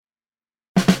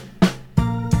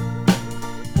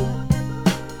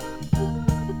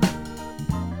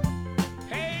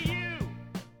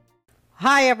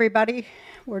Hi, everybody.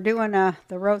 We're doing the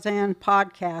Roseanne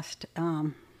podcast.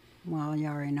 Well, you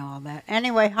already know all that.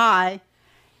 Anyway, hi.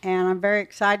 And I'm very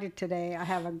excited today. I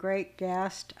have a great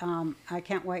guest. I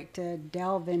can't wait to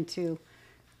delve into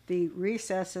the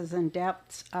recesses and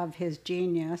depths of his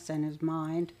genius and his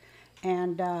mind.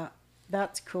 And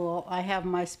that's cool. I have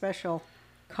my special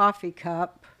coffee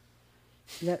cup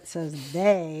that says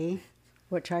they,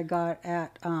 which I got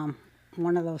at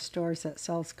one of those stores that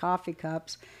sells coffee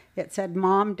cups. It said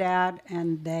mom, dad,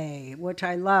 and they, which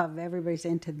I love. Everybody's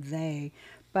into they.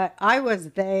 But I was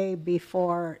they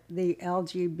before the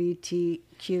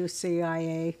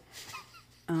LGBTQCIA,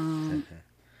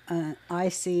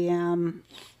 ICM,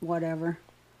 whatever.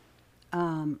 You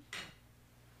know,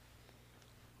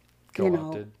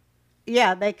 Co-opted.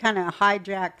 yeah, they kind of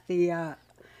hijacked the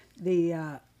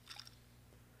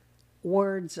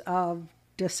words of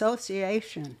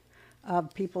dissociation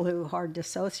of people who are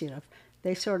dissociative.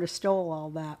 They sort of stole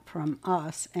all that from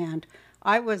us, and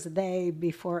I was they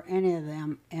before any of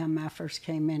them MFers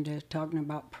came into talking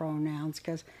about pronouns,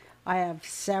 because I have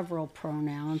several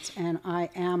pronouns, and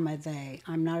I am a they.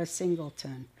 I'm not a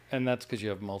singleton. And that's because you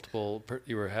have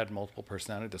had multiple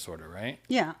personality disorder, right?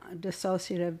 Yeah,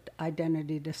 dissociative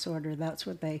identity disorder. That's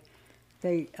what they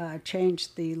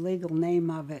changed the legal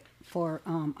name of it for,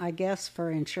 I guess,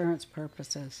 for insurance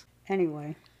purposes.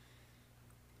 Anyway,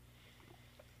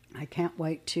 I can't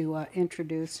wait to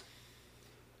introduce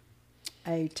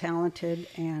a talented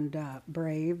and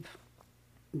brave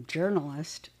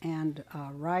journalist and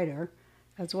writer,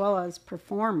 as well as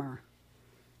performer.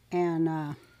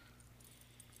 And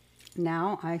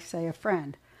now I say a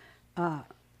friend.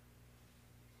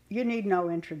 You need no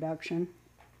introduction.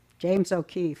 James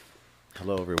O'Keefe.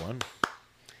 Hello, everyone.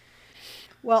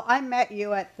 Well, I met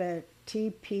you at the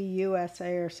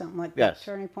TPUSA or something like that, Yes.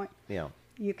 Turning Point. Yeah.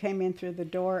 You came in through the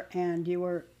door, and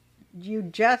you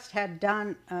just had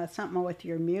done something with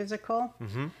your musical,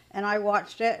 and I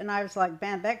watched it, and I was like,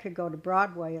 man, that could go to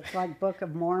Broadway. It's like Book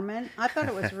of Mormon. I thought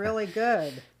it was really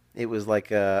good. It was like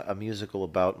a musical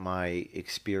about my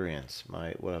experience,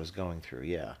 what I was going through.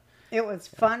 Yeah. It was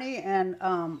funny and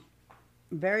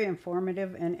very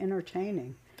informative and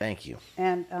entertaining. Thank you.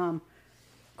 And of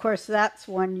course, that's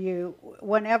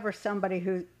whenever somebody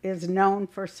who is known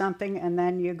for something and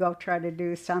then you go try to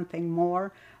do something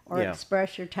more or Yeah.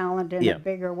 express your talent in Yeah. a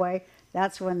bigger way,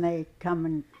 that's when they come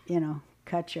and,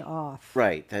 cut you off.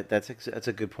 Right. That's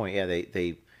a good point. Yeah.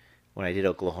 They when I did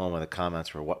Oklahoma, the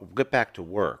comments were, "What? Get back to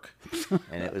work,"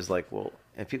 and it was like, well,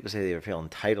 and people say they feel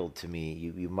entitled to me.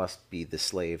 You must be the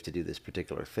slave to do this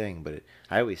particular thing. But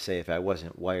I always say, if I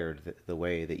wasn't wired the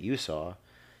way that you saw,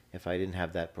 if I didn't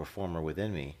have that performer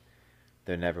within me,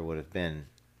 there never would have been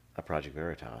a Project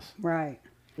Veritas. Right.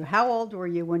 How old were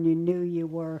you when you knew you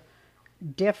were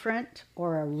different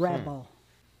or a rebel?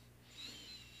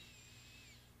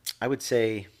 I would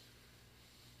say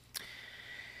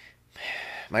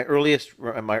my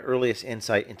earliest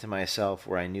insight into myself,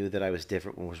 where I knew that I was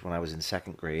different, was when I was in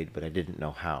second grade, but I didn't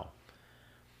know how.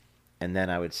 And then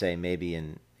I would say maybe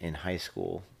in high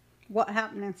school, What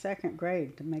happened in second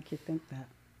grade to make you think that?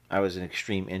 I was an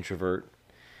extreme introvert.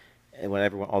 And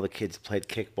whenever all the kids played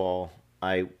kickball,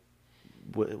 I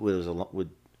was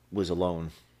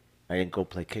alone. I didn't go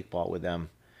play kickball with them.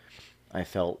 I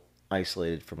felt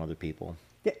isolated from other people.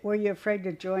 Were you afraid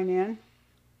to join in?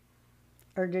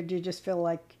 Or did you just feel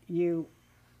like you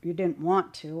didn't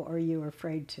want to, or you were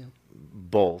afraid to?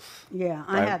 Both. Yeah,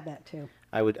 I had that too.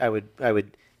 I would.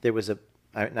 There was and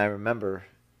I remember,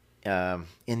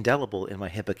 indelible in my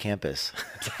hippocampus.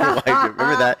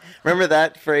 Remember that? Remember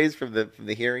that phrase from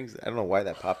the hearings? I don't know why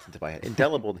that popped into my head.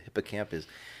 Indelible in the hippocampus.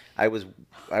 I was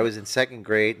in second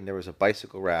grade, and there was a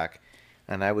bicycle rack,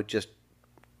 and I would just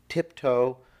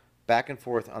tiptoe back and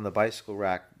forth on the bicycle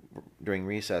rack during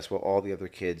recess while all the other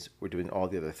kids were doing all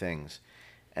the other things.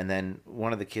 And then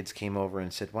one of the kids came over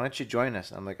and said, "Why don't you join us?"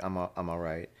 And I'm like, I'm all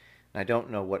right. And I don't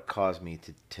know what caused me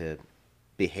to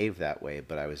behave that way,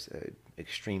 but I was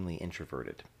extremely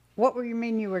introverted. What were you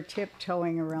mean you were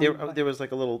tiptoeing around? There was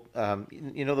like a little,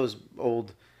 those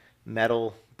old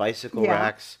metal bicycle Yeah,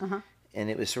 racks, and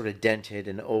it was sort of dented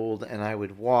and old, and I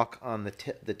would walk on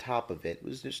the top of it. It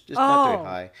was just not very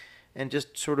high, and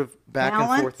just sort of back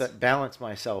and forth, balance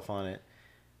myself on it.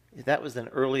 That was an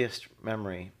earliest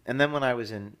memory. And then when I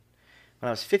was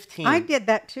 15, I did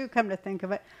that too, come to think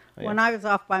of it. Oh, yeah. When I was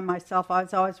off by myself, I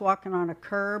was always walking on a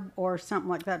curb or something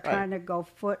like that, Right. trying to go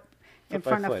foot in by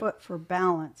front of foot. foot for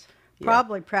balance. Yeah.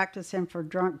 Probably practicing for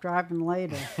drunk driving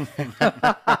later.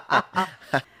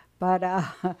 But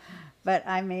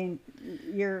I mean,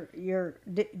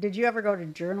 did you ever go to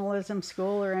journalism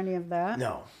school or any of that?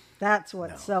 No. That's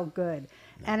what's so good.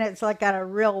 And it's like got a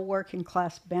real working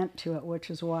class bent to it, which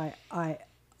is why I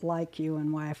like you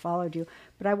and why I followed you.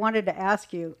 But I wanted to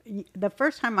ask you, the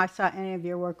first time I saw any of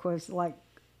your work was like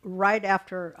right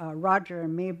after Roger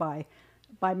and Me by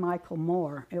Michael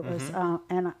Moore. It was,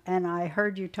 and I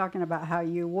heard you talking about how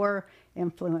you were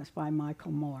influenced by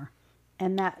Michael Moore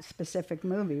and that specific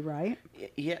movie, right?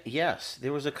 Yeah, yes,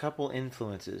 there was a couple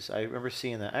influences. I remember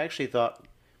seeing that. I actually thought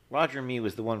Roger and Me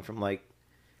was the one from like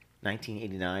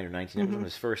 1989 or 1990, one of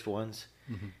his first ones.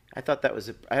 I thought that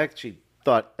was I actually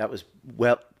thought that was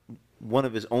one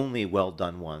of his only well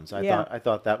done ones. I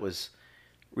thought that was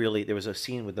really, there was a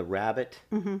scene with the rabbit.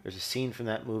 There's a scene from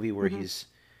that movie where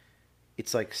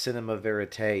it's like cinema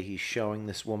verite. He's showing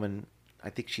this woman, I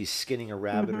think she's skinning a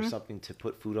rabbit or something to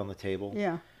put food on the table.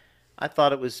 Yeah. I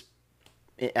thought it was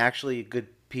actually a good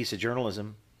piece of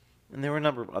journalism, and there were a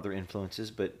number of other influences,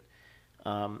 but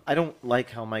I don't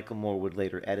like how Michael Moore would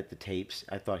later edit the tapes.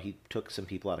 I thought he took some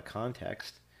people out of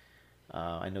context.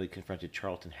 I know he confronted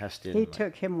Charlton Heston. He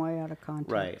took him way out of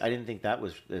context. Right. I didn't think that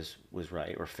was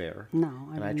right or fair. No,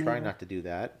 and I try not to do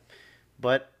that.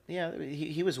 But yeah,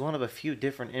 he was one of a few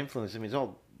different influences. I mean, it's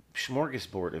all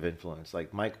smorgasbord of influence.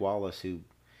 Like Mike Wallace, who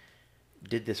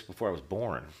did this before I was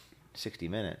born. 60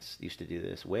 Minutes used to do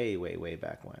this way, way, way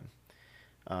back when.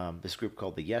 This group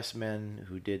called the Yes Men,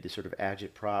 who did this sort of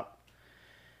agitprop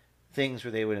things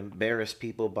where they would embarrass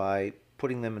people by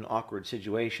putting them in awkward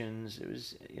situations. It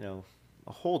was,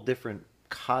 a whole different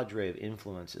cadre of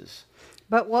influences.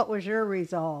 But what was your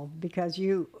resolve? Because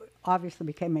you obviously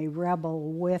became a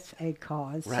rebel with a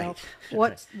cause. Right. So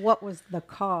what was the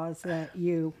cause that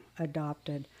you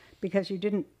adopted? Because you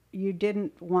didn't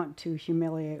want to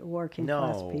humiliate working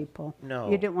class people.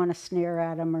 No. You didn't want to sneer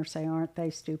at them or say, "Aren't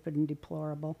they stupid and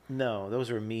deplorable?" No,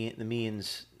 those were the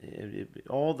means.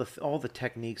 All the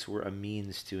techniques were a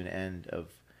means to an end of.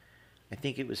 I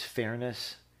think it was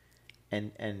fairness,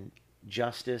 and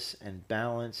justice and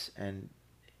balance and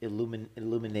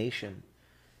illumination,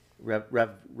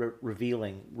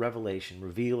 revealing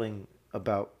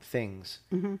about things,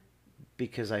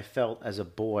 because I felt as a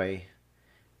boy,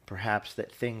 perhaps,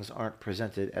 that things aren't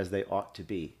presented as they ought to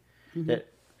be,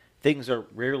 that things are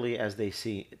rarely as they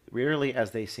seem,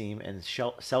 and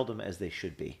seldom as they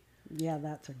should be. Yeah,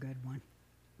 that's a good one.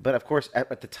 But of course,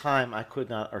 at the time, I could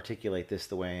not articulate this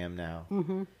the way I am now.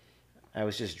 I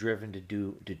was just driven to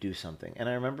do something, and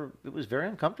I remember it was very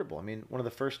uncomfortable. I mean, one of the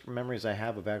first memories I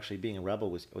have of actually being a rebel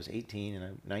was I was 18 and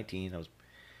I'm 19. I was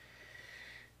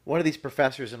one of these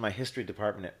professors in my history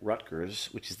department at Rutgers,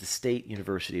 which is the State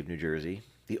University of New Jersey,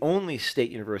 the only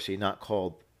state university not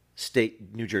called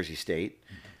New Jersey State.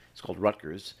 It's called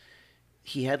Rutgers.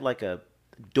 He had like a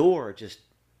door just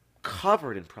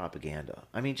covered in propaganda.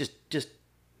 I mean, just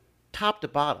top to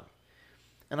bottom.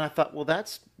 And I thought, well,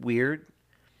 that's weird.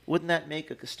 Wouldn't that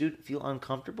make a student feel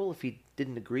uncomfortable if he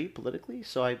didn't agree politically?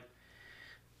 So I,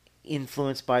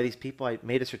 influenced by these people, I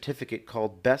made a certificate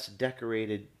called Best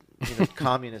Decorated,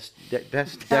 Communist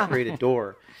Best Decorated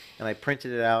Door, and I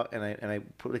printed it out, and I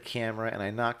put a camera, and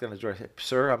I knocked on his door. I said,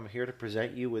 "Sir, I'm here to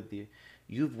present you with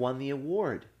you've won the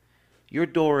award. Your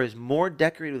door is more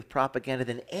decorated with propaganda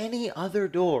than any other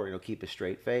door. Keep a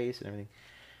straight face and everything."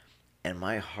 And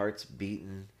my heart's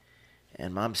beating,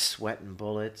 and I'm sweating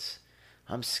bullets.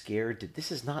 I'm scared. This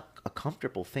is not a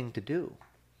comfortable thing to do.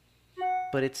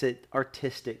 But it's an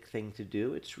artistic thing to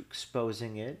do. It's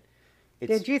exposing it.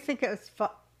 Did you think it was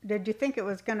Did you think it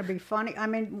was going to be funny? I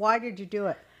mean, why did you do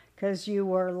it? Because you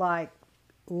were like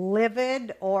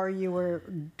livid, or you were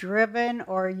driven,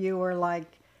 or you were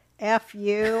like F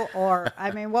you, or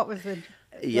I mean, what was the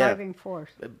driving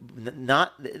force?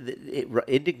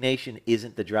 Indignation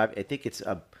isn't the drive. I think it's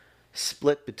a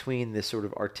split between this sort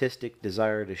of artistic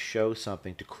desire to show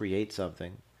something, to create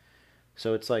something.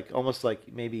 So it's like almost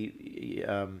like maybe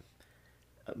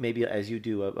as you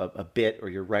do a bit, or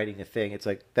you're writing a thing. It's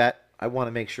like that. I want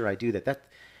to make sure I do that.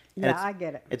 I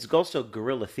get it. It's also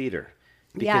guerrilla theater,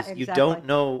 because you don't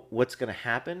know what's going to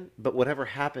happen, but whatever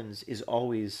happens is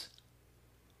always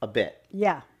a bit.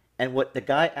 Yeah. And what the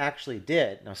guy actually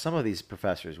did, now some of these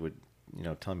professors would,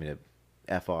 tell me to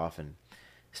F off and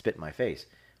spit in my face.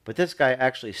 But this guy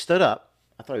actually stood up.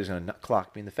 I thought he was going to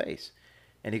clock me in the face.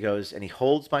 And he goes, and he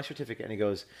holds my certificate, and he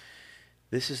goes,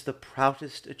 "This is the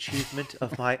proudest achievement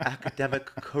of my academic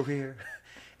career."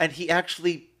 And he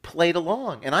actually played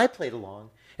along, and I played along,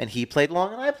 and he played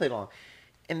along, and I played along.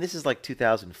 And this is like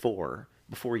 2004,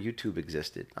 before YouTube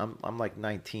existed. I'm like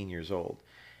 19 years old.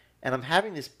 And I'm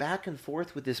having this back and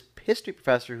forth with this history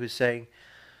professor who's saying,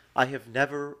 "I have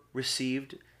never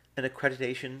received an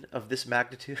accreditation of this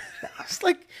magnitude." I was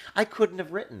like, I couldn't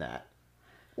have written that.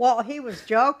 Well, he was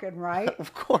joking, right?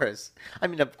 Of course. I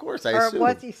mean, of course, I Or assume.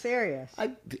 was he serious?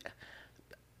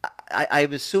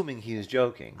 I'm assuming he was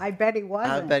joking. I bet he I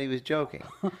wasn't. bet he was joking.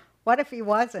 What if he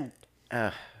wasn't?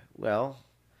 Well,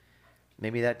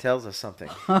 maybe that tells us something.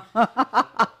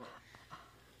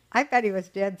 I bet he was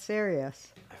dead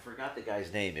serious. I forgot the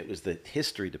guy's name. It was the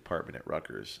history department at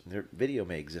Rutgers. Their video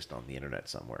may exist on the internet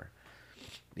somewhere.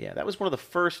 Yeah, that was one of the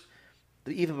first,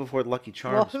 even before Lucky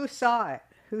Charms. Well, who saw it?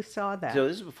 Who saw that? So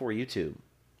this is before YouTube.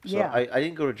 So Yeah. I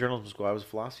didn't go to journalism school. I was a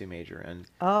philosophy major, and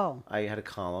Oh, I had a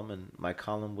column, and my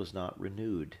column was not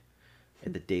renewed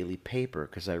at the daily paper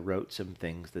because I wrote some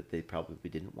things that they probably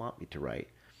didn't want me to write.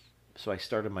 So I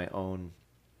started my own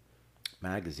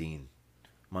magazine,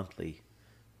 monthly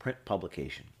print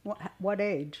publication. what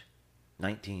age?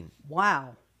 19.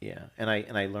 Wow. Yeah, and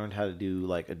I learned how to do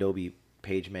like Adobe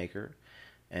PageMaker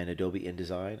and Adobe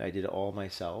InDesign. I did it all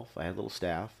myself. I had a little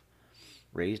staff,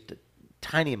 raised a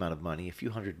tiny amount of money, a few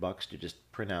 $100 to just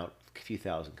print out a few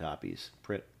thousand copies,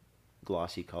 print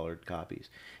glossy colored copies,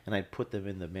 and I'd put them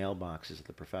in the mailboxes of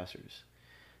the professors.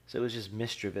 So it was just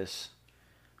mischievous.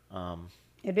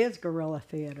 It is guerrilla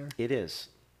theater. It is.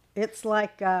 It's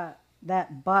like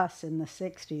that bus in the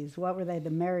 60s. What were they, the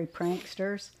Merry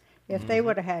Pranksters? If they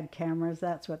would have had cameras,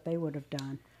 that's what they would have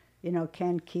done. You know,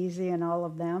 Ken Kesey and all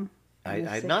of them. in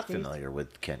the I'm not 60s. familiar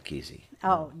with Ken Kesey.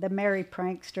 Oh, the Merry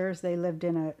Pranksters. They lived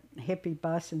in a hippie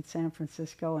bus in San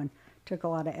Francisco and took a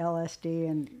lot of LSD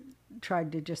and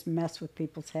tried to just mess with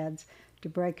people's heads to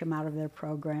break them out of their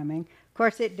programming. Of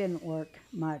course, it didn't work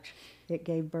much. It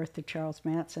gave birth to Charles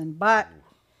Manson. But,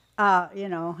 you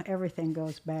know, everything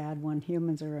goes bad when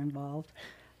humans are involved.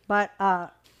 But,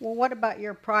 well, what about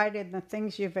your pride in the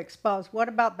things you've exposed? What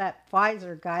about that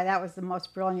Pfizer guy? That was the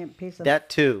most brilliant piece of That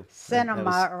too. cinema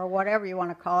That was- or whatever you want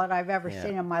to call it I've ever Yeah.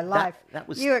 seen in my life. That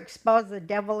was- You exposed the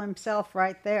devil himself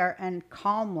right there and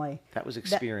calmly. That was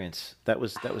experience. That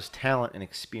was talent and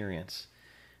experience.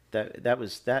 That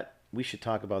was that. We should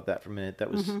talk about that for a minute. That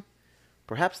was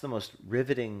perhaps the most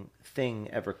riveting thing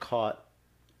ever caught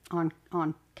on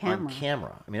camera. on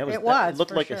camera. I mean, it was,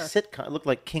 looked for like sure. a sitcom. It looked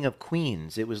like King of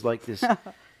Queens. It was like this,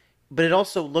 but it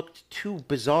also looked too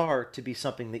bizarre to be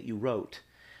something that you wrote.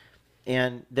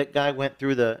 And that guy went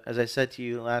through as I said to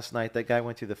you last night, that guy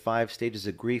went through the 5 stages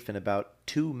of grief in about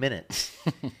 2 minutes.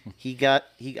 I got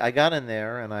in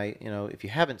there, and if you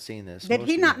haven't seen this, Did most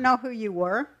he of not you- know who you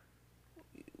were?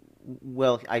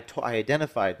 Well, I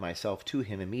identified myself to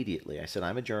him immediately. I said,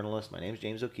 I'm a journalist. My name's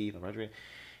James O'Keefe. I'm Roger.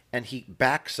 And he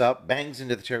backs up, bangs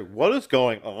into the chair. What is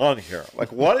going on here?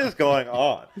 Like, what is going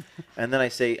on? And then I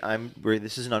say,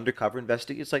 this is an undercover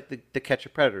investigation. It's like the Catch a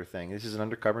Predator thing. This is an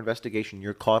undercover investigation.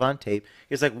 You're caught on tape.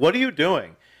 He's like, what are you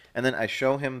doing? And then I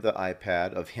show him the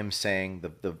iPad of him saying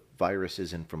the virus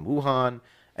is in from Wuhan.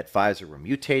 At Pfizer, we're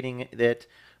mutating it.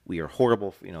 We are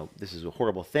horrible. This is a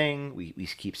horrible thing. We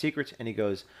keep secrets. And he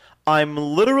goes, I'm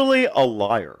literally a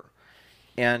liar.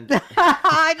 And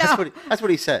I know. that's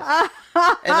what he says.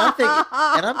 And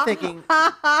I'm thinking,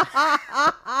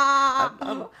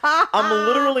 I'm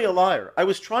literally a liar. I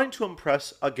was trying to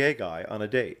impress a gay guy on a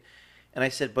date. And I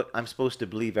said, but I'm supposed to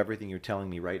believe everything you're telling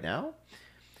me right now?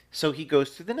 So he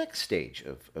goes to the next stage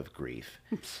of grief.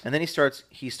 And then he says,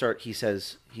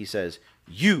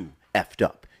 you effed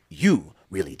up. You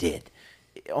really did.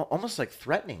 Almost like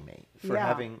threatening me for Yeah.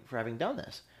 having done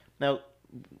this. Now,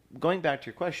 going back to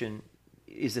your question,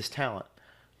 is this talent?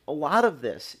 A lot of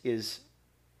this is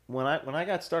when I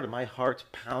got started, my heart's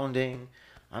pounding,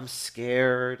 I'm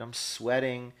scared, I'm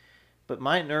sweating, but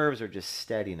my nerves are just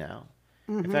steady now.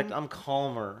 In fact, I'm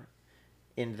calmer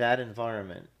in that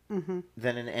environment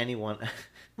than in anyone.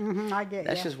 I get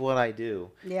That's you. just what I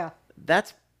do. Yeah.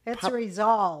 That's It's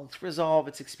resolved. It's resolve.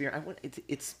 It's experience.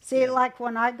 It's See, like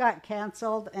when I got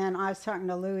canceled and I was talking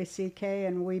to Louis C.K.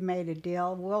 and we made a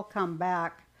deal, we'll come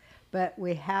back, but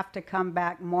we have to come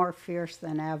back more fierce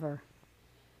than ever.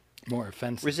 More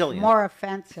offensive. resilient. More Are you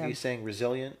offensive. saying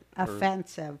resilient? Or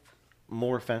Offensive.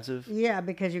 more offensive? Yeah,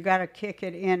 because you got to kick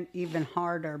it in even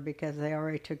harder because they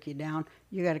already took you down.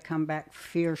 You got to come back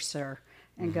fiercer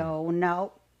and go,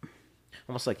 no,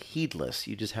 Almost like heedless.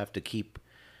 You just have to keep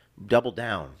double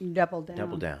down. double down.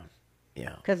 Double down.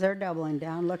 Yeah. Because they're doubling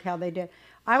down. Look how they did.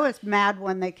 I was mad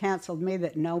when they canceled me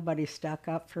that nobody stuck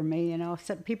up for me.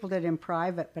 Some people did in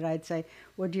private, but I'd say,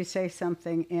 would you say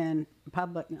something in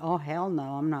public? Oh, hell no,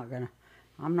 I'm not gonna.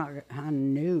 I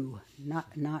knew,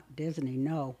 not Disney,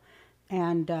 no.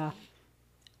 And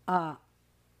I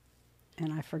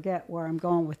forget where I'm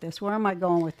going with this. Where am I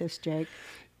going with this, Jake?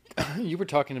 You were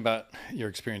talking about your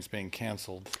experience being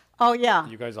canceled. Oh, yeah.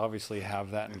 You guys obviously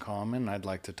have that in common. I'd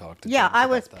like to talk to Yeah, James I about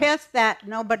was that. pissed that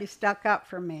nobody stuck up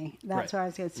for me. That's Right. what I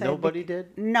was going to say. Nobody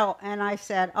did? No, and I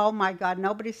said, "Oh my God,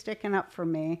 nobody's sticking up for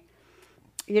me."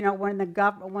 You know,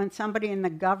 when somebody in the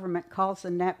government calls the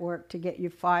network to get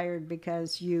you fired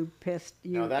because you pissed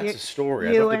you. Now, that's you, a story.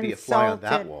 I'd you love to be a fly on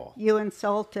that insulted- wall. You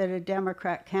insulted a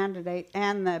Democrat candidate,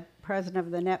 and the president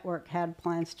of the network had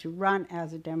plans to run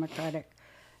as a Democratic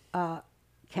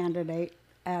candidate,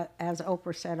 as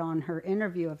Oprah said on her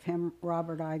interview of him,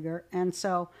 Robert Iger. And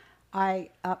so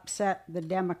I upset the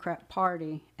Democrat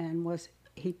Party, and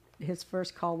his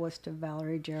first call was to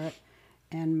Valerie Jarrett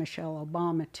and Michelle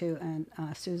Obama too, and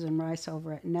Susan Rice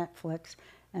over at Netflix,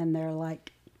 and they're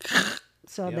like,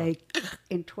 so Yeah. they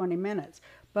in 20 minutes.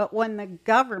 But when the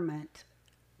government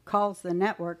calls the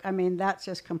network, I mean, that's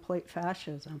just complete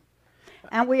fascism.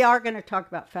 And we are going to talk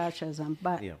about fascism,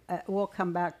 but Yeah. we'll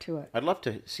come back to it. I'd love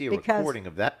to see a Because- recording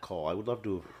of that call. I would love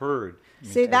to have heard.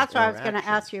 See, that's what I was going to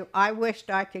interaction. ask you. I wished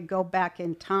I could go back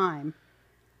in time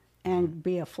and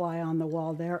be a fly on the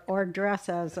wall there, or dress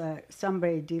as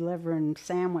somebody delivering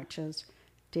sandwiches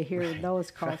to hear those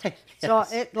calls. right, So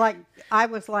yes. I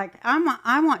was like,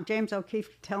 I want James O'Keefe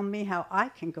to tell me how I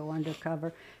can go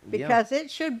undercover, because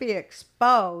it should be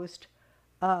exposed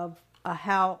of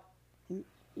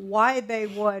why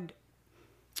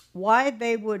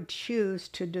they would choose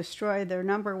to destroy their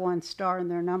number one star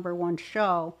and their number one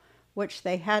show, which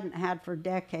they hadn't had for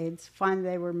decades. Finally,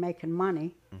 they were making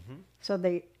money, so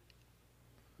they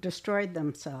destroyed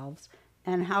themselves.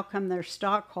 And how come their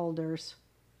stockholders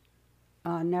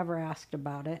never asked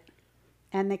about it?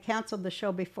 And they canceled the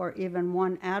show before even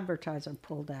one advertiser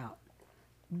pulled out,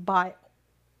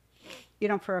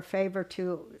 for a favor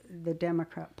to the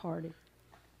Democrat Party,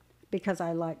 because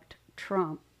I liked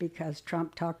Trump, because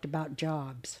Trump talked about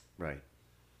jobs. Right.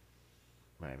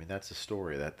 Right. I mean, that's a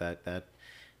story.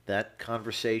 That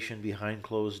conversation behind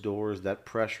closed doors, that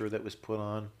pressure that was put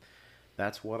on.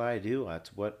 That's what I do.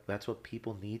 That's what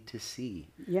people need to see.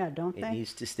 Yeah, don't they?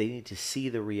 They need to see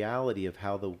the reality of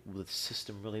how the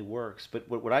system really works. But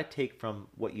what I take from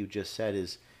what you just said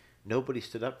is nobody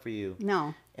stood up for you.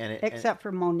 No, And except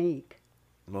for Monique.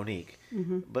 Monique.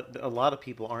 But a lot of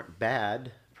people aren't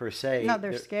bad per se. No,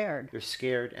 they're scared. They're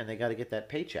scared, and they got to get that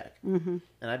paycheck. And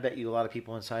I bet you a lot of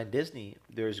people inside Disney,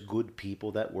 there's good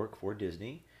people that work for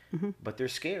Disney, but they're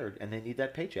scared and they need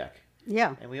that paycheck.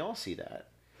 Yeah. And we all see that.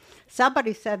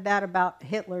 Somebody said that about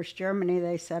Hitler's Germany.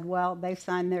 They said, well, they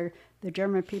signed the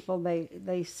German people,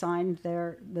 they signed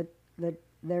their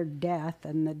death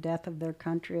and the death of their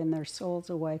country and their souls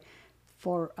away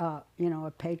for a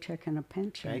paycheck and a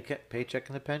pension. Paycheck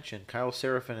and a pension. Kyle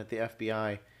Seraphin at the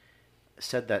FBI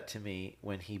said that to me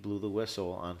when he blew the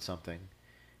whistle on something.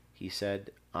 He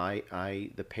said,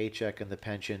 the paycheck and the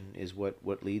pension is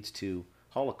what leads to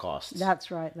Holocausts. That's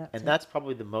right. That's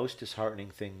probably the most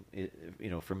disheartening thing,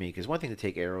 for me. Because one thing to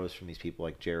take arrows from these people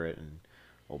like Jarrett and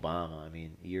Obama. I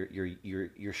mean,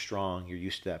 you're strong. You're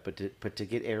used to that. But to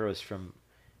get arrows from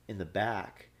in the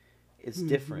back, it's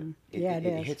different.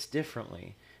 It hits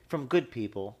differently from good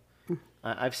people.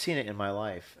 I've seen it in my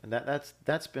life, and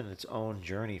that's been its own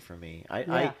journey for me.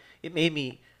 It made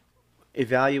me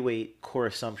evaluate core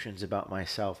assumptions about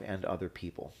myself and other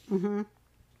people.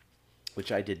 Which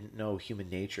I didn't know human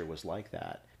nature was like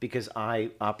that, because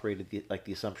I operated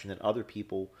the assumption that other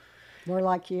people were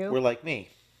like you. Were like me.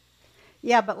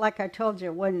 Yeah, but like I told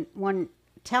you, when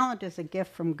talent is a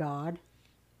gift from God,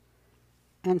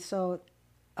 and so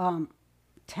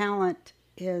talent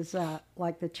is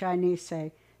like the Chinese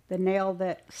say, the nail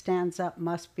that stands up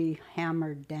must be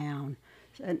hammered down.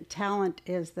 And talent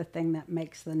is the thing that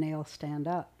makes the nail stand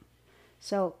up.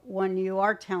 So when you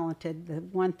are talented, the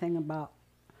one thing about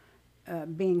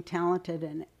being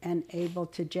talented and able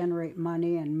to generate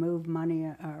money and move money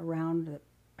around the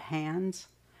hands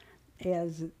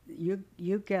is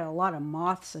you get a lot of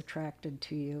moths attracted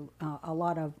to you, a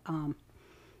lot of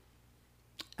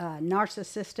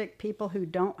narcissistic people who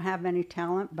don't have any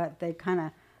talent, but they kind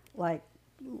of like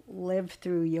live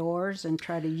through yours and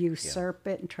try to usurp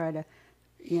it and try to,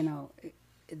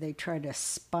 they try to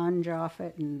sponge off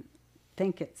it and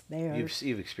think it's theirs.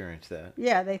 You've experienced that.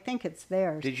 Yeah, they think it's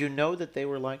theirs. Did you know that they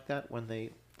were like that when they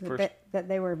first... That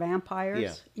they were vampires?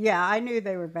 Yeah. Yeah, I knew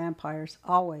they were vampires,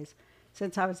 always.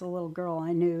 Since I was a little girl,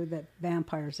 I knew that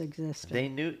vampires existed.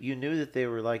 You knew that they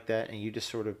were like that, and you just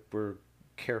sort of were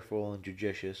careful and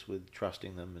judicious with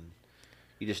trusting them, and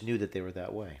you just knew that they were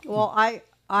that way. Well,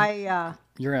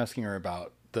 You're asking her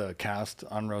about the cast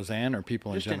on Roseanne, or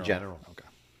people Just in in general? general. Okay.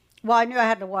 Well, I knew I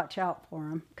had to watch out for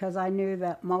them because I knew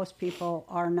that most people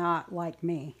are not like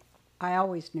me. I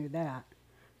always knew that.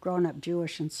 growing up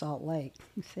Jewish in Salt Lake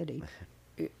City,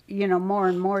 you know, more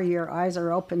and more your eyes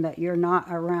are open that you're not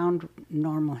around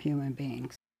normal human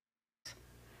beings.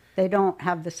 They don't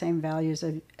have the same values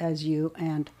as you,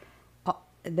 and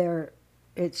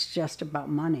it's just about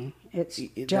money. It's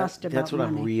just about that's what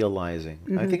money. I'm realizing.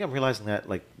 I think I'm realizing that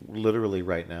like literally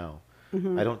right now.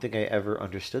 I don't think I ever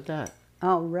understood that.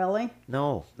 Oh, really?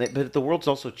 No, but the world's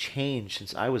also changed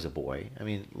since I was a boy. I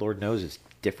mean, Lord knows it's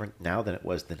different now than it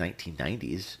was in the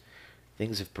 1990s.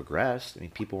 Things have progressed. I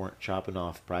mean, people weren't chopping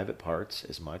off private parts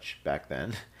as much back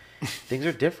then. Things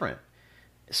are different.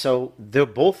 So they're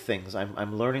both things.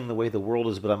 I'm learning the way the world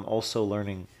is, but I'm also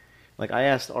learning. Like I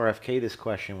asked RFK this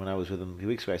question when I was with him a few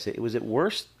weeks ago. I said, was it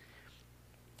worse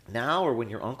now or when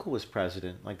your uncle was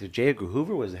president? Like the J. Edgar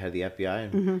Hoover was the head of the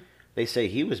FBI, and they say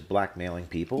he was blackmailing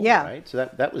people, right? So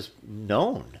that was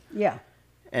known. Yeah.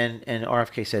 And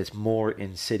RFK said it's more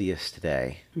insidious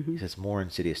today. He says it's more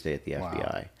insidious today at the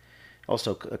FBI.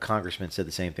 Also, a congressman said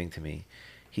the same thing to me.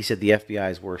 He said the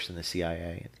FBI is worse than the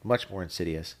CIA. It's much more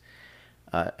insidious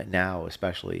now,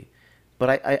 especially.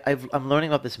 But I'm learning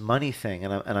about this money thing,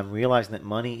 and I'm realizing that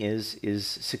money is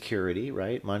security,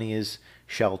 right? Money is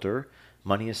shelter.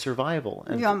 Money is survival.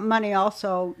 And money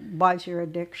also buys your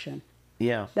addiction.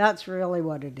 Yeah. That's really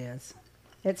what it is.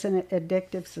 It's an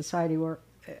addictive society where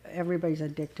everybody's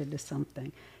addicted to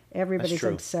something. Everybody's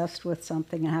obsessed with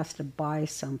something and has to buy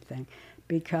something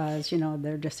because, you know,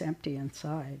 they're just empty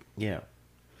inside. Yeah.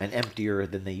 And emptier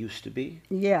than they used to be.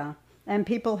 Yeah. And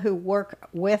people who work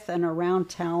with and around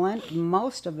talent,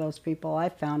 most of those people I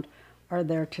found are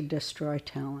there to destroy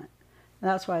talent.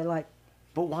 That's why I like...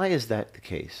 But why is that the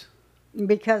case?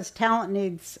 Because talent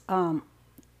needs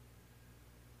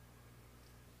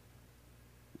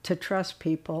to trust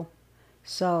people.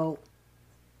 So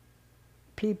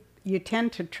you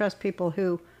tend to trust people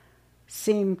who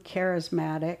seem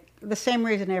charismatic. The same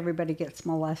reason everybody gets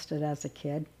molested as a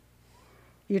kid.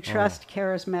 You trust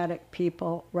charismatic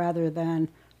people rather than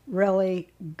really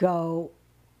go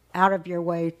out of your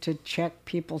way to check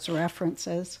people's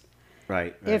references.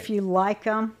 Right. If you like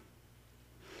them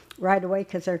right away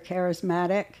because they're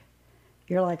charismatic,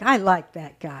 you're like, I like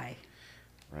that guy.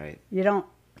 Right. You don't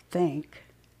think.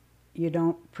 You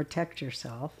don't protect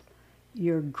yourself.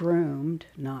 You're groomed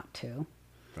not to.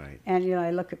 Right. And, you know,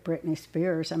 I look at Britney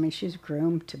Spears. I mean, she's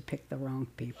groomed to pick the wrong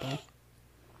people.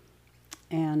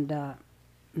 And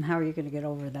how are you going to get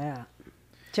over that?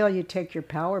 Till you take your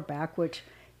power back, which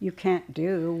you can't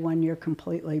do when you're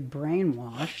completely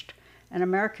brainwashed. And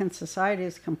American society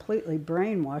is completely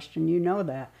brainwashed, and you know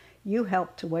that. You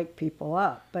help to wake people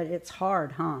up, but it's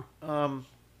hard, huh?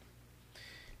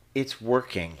 It's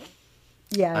working.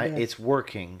 Yeah, it's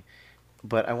working.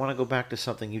 But I want to go back to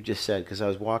something you just said, because I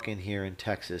was walking here in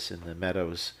Texas in the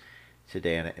meadows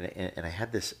today, and I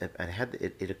had this.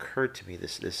 It occurred to me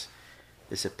this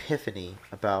epiphany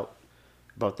about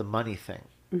the money thing.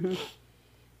 Mm-hmm.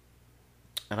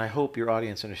 And I hope your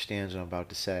audience understands what I'm about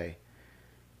to say.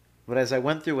 But as I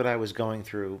went through what I was going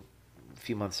through a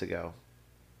few months ago,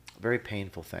 a very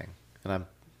painful thing, and I'm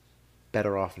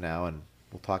better off now, and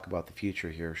we'll talk about the future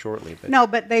here shortly. But no,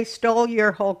 but they stole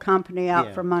your whole company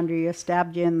out from under you,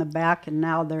 stabbed you in the back, and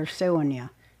now they're suing you.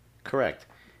 Correct.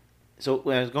 So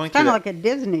when I was going it's through kind of like a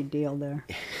Disney deal there.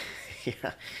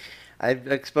 Yeah. I've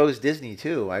exposed Disney,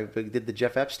 too. I did the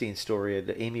Jeff Epstein story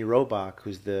at Amy Robach,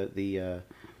 who's the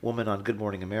woman on Good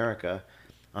Morning America,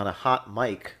 on a hot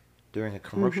mic during a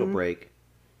commercial break.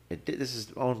 This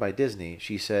is owned by Disney.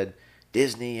 She said,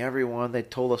 Disney, everyone, they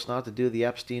told us not to do the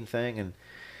Epstein thing,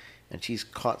 and she's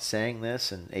caught saying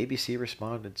this, and ABC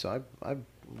responded. So I'm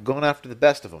going after the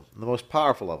best of them, the most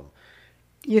powerful of them.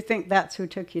 You think that's who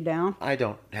took you down? I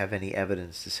don't have any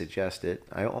evidence to suggest it.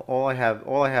 All I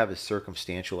have is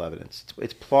circumstantial evidence.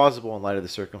 It's plausible in light of the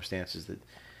circumstances that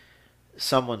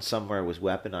someone somewhere was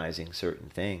weaponizing certain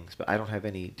things, but I don't have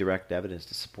any direct evidence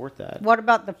to support that. What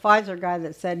about the Pfizer guy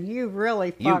that said, you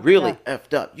really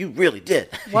effed up. You really did.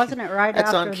 Wasn't it right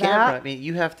That's after on camera. that? I mean,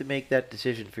 you have to make that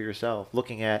decision for yourself,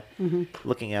 looking at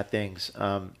things.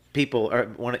 People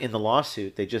are in the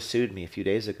lawsuit. They just sued me a few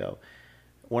days ago.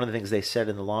 One of the things they said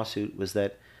in the lawsuit was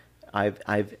that I'm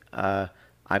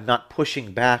not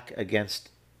pushing back against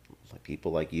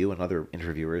people like you and other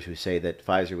interviewers who say that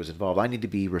Pfizer was involved. I need to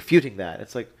be refuting that.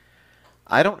 It's like,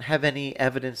 I don't have any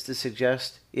evidence to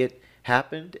suggest it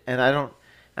happened, and I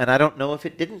don't know if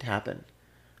it didn't happen.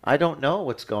 I don't know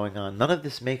what's going on. None of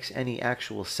this makes any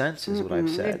actual sense, is what I've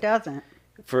said. It doesn't.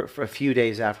 For a few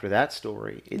days after that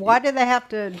story. Why do they have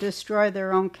to destroy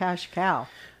their own cash cow?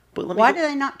 Why do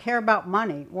they not care about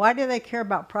money? Why do they care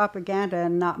about propaganda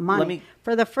and not money?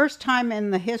 For the first time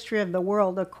in the history of the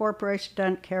world, a corporation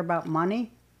doesn't care about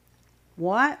money.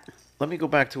 What? Let me go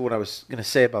back to what I was going to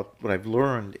say about what I've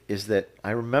learned is that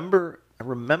I remember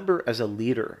as a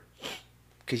leader,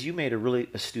 because you made a really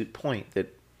astute point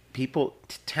that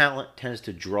talent tends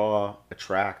to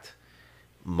attract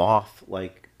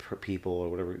moth-like people or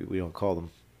whatever we don't call them.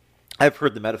 I've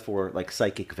heard the metaphor like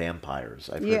psychic vampires.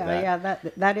 I've heard that. Yeah,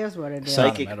 that is what it is.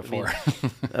 Psychic, not a metaphor.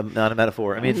 Not a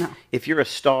metaphor. I mean, No. if you're a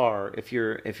star, if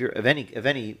you're of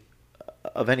any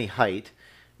height,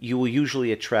 you will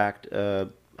usually attract star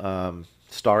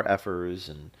effers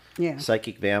and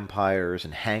psychic vampires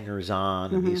and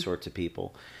hangers-on and these sorts of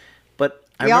people. But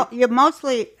you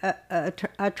mostly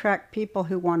attract people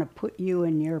who want to put you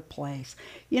in your place.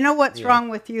 You know what's wrong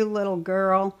with you, little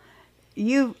girl?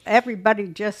 Everybody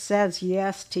just says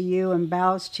yes to you and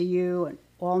bows to you. And,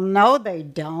 well, no, they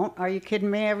don't. Are you kidding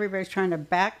me? Everybody's trying to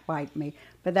backbite me,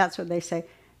 but that's what they say.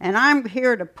 And I'm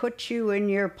here to put you in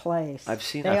your place.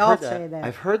 They all say that.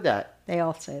 I've heard that. They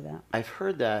all say that. I've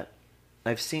heard that.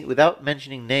 I've seen, without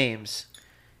mentioning names,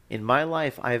 in my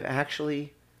life,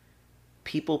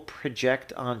 people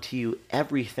project onto you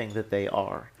everything that they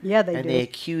are. Yeah, they do. And they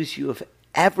accuse you of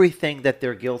everything that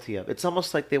they're guilty of. It's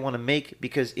almost like they want to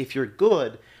because if you're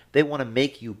good, they want to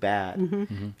make you bad.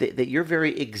 That your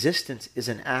very existence is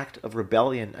an act of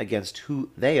rebellion against who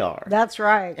they are. That's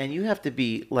right. And you have to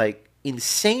be like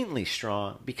insanely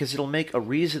strong because it'll make a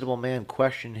reasonable man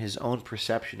question his own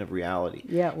perception of reality.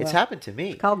 Yeah, it's happened to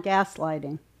me. It's called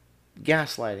gaslighting.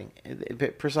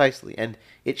 Precisely, and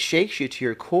it shakes you to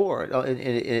your core, and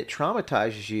it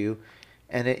traumatizes you,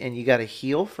 and you got to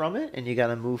heal from it, and you got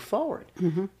to move forward.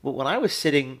 But when I was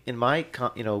sitting in my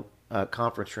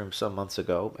conference room some months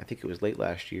ago, I think it was late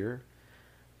last year,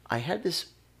 I had this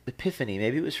epiphany.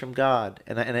 Maybe it was from God,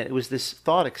 and it was this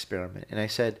thought experiment. And I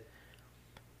said,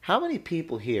 how many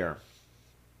people here?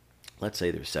 Let's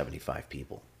say there's 75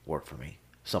 people work for me,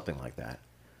 something like that.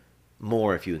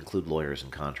 More if you include lawyers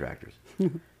and contractors.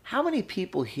 How many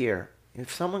people here,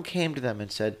 if someone came to them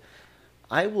and said,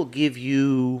 I will give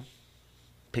you,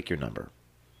 pick your number,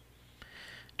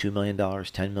 $2 million,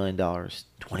 $10 million,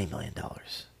 $20 million,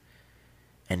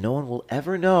 and no one will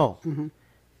ever know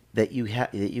that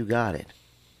you got it.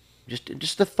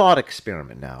 Just a thought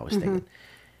experiment now, I was thinking.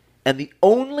 And the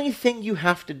only thing you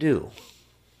have to do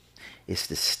is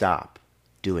to stop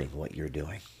doing what you're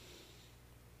doing.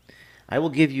 I will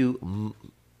give you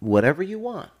whatever you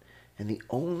want. And the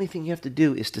only thing you have to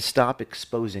do is to stop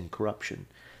exposing corruption.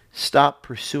 Stop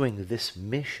pursuing this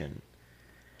mission.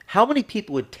 How many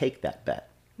people would take that bet?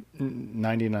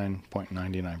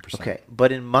 99.99%. Okay,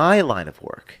 but in my line of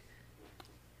work,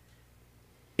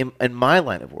 you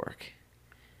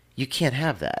can't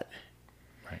have that.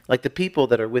 Right. Like the people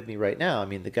that are with me right now, I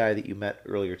mean, the guy that you met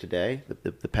earlier today,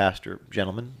 the pastor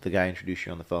gentleman, the guy I introduced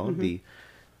you on the phone, the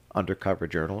undercover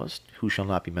journalist, who shall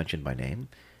not be mentioned by name,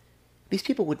 these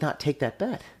people would not take that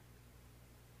bet.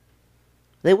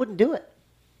 They wouldn't do it.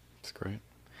 That's great.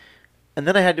 And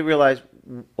then I had to realize,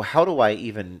 well, how do I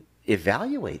even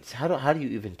evaluate? How do you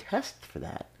even test for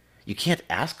that? You can't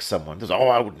ask someone, oh,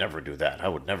 I would never do that. I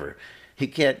would never. You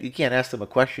can't ask them a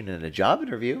question in a job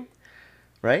interview,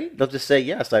 right? They'll just say,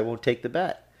 yes, I won't take the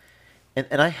bet.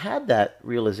 And I had that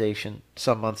realization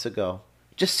some months ago,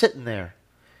 just sitting there.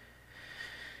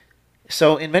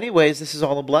 So in many ways, this is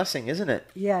all a blessing, isn't it?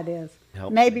 Yeah, it is.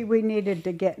 Helps Maybe me. we needed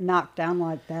to get knocked down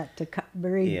like that to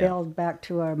rebuild back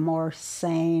to a more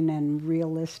sane and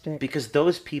realistic. Because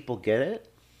those people get it.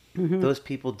 Those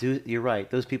people do. You're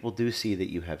right. Those people do see that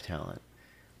you have talent.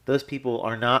 Those people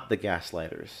are not the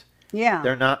gaslighters. Yeah.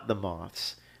 They're not the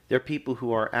moths. They're people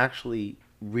who are actually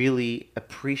really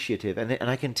appreciative, and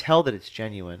I can tell that it's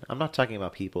genuine. I'm not talking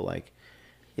about people like,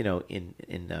 in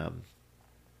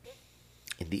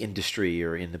the industry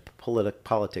or in the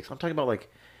politics. I'm talking about like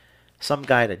some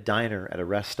guy at a diner, at a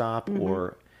rest stop,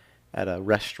 or at a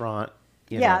restaurant.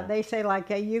 They say like,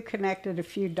 hey, you connected a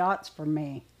few dots for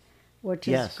me, which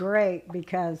is great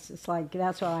because it's like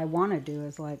that's what I want to do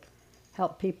is like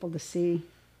help people to see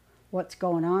what's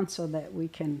going on so that we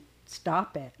can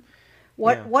stop it.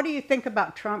 What do you think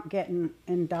about Trump getting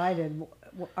indicted?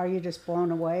 Are you just blown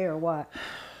away or what?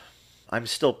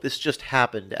 This just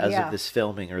happened as of this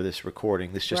filming or this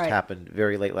recording. This just happened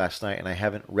very late last night, and I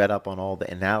haven't read up on all the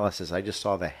analysis. I just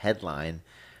saw the headline,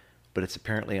 but it's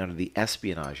apparently under the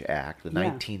Espionage Act, the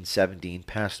 1917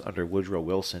 passed under Woodrow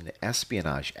Wilson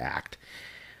Espionage Act,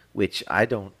 which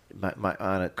on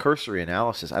a cursory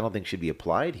analysis, I don't think should be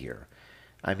applied here.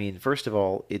 I mean, first of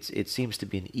all, it seems to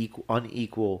be an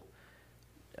unequal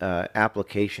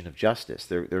application of justice.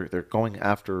 They're going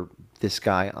after this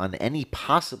guy on any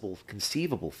possible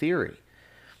conceivable theory,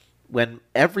 when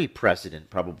every president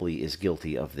probably is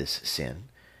guilty of this sin.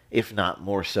 if not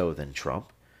more so than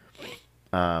Trump.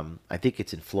 I think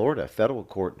it's in Florida, federal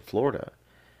court in Florida.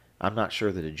 I'm not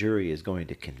sure that a jury is going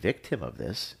to convict him of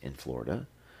this in Florida.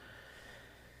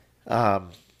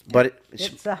 But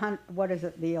it's what is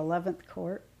it? The 11th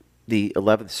court. The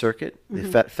 11th Circuit,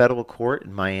 the federal court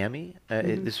in Miami.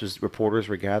 Reporters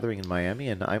were gathering in Miami,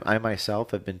 and I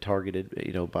myself have been targeted,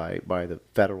 by the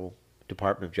federal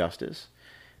Department of Justice,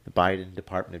 the Biden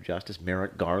Department of Justice.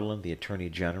 Merrick Garland, the Attorney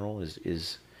General,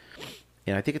 is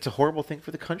I think it's a horrible thing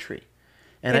for the country.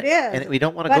 And it is, and we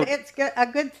don't want to go. But it's a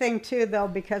good thing too, though,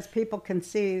 because people can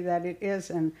see that it is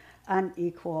an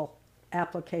unequal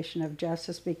application of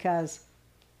justice. Because,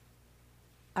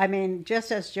 I mean,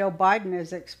 just as Joe Biden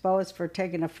is exposed for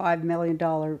taking a $5 million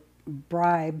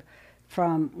bribe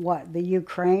from the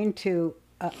Ukraine to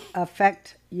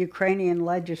affect Ukrainian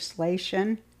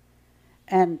legislation,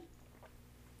 and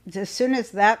as soon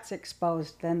as that's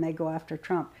exposed, then they go after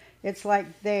Trump. It's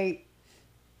like they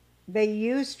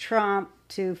use Trump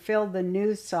to fill the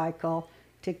news cycle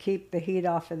to keep the heat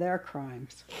off of their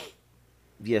crimes.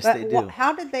 Yes, but they do.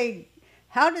 How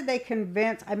did they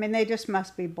convince? I mean, they just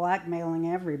must be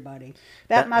blackmailing everybody.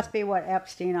 That must be what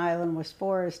Epstein Island was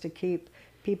for, is to keep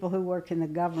people who work in the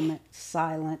government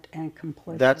silent and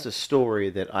complicit. That's a story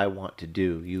that I want to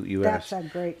do. That's a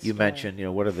great story. You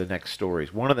mentioned, what are the next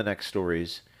stories? One of the next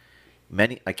stories,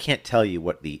 I can't tell you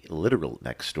what the literal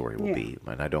next story will be,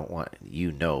 and I don't want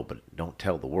but don't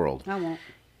tell the world. I won't.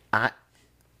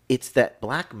 It's that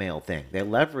blackmail thing. The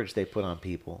leverage they put on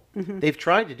people. They've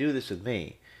tried to do this with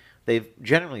me. They've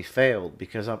generally failed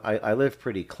because I live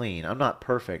pretty clean. I'm not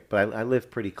perfect, but I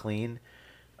live pretty clean.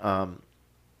 And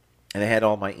they had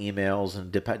all my emails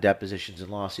and depositions and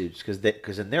lawsuits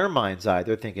because in their mind's eye,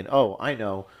 they're thinking, oh, I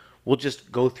know, we'll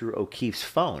just go through O'Keefe's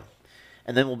phone.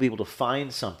 And then we'll be able to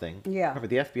find something. Yeah. Remember,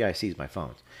 the FBI sees my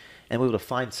phones. And we'll be able to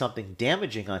find something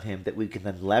damaging on him that we can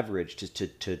then leverage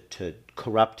to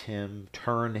corrupt him,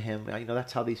 turn him.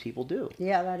 That's how these people do.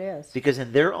 Yeah, that is. Because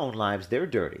in their own lives, they're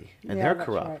dirty. And they're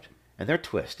corrupt. Right. And they're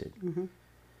twisted.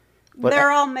 But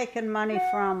they're all making money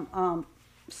from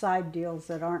side deals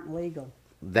that aren't legal.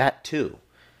 That, too.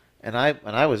 And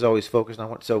I was always focused on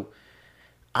what... So...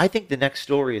 I think the next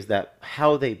story is that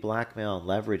how they blackmail and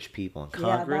leverage people in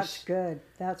Congress. Yeah, that's good.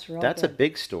 That's real That's good. a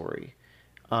big story.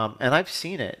 And I've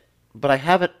seen it, but I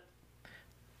haven't...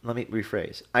 Let me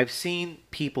rephrase. I've seen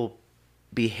people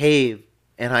behave,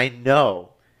 and I know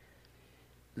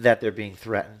that they're being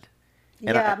threatened.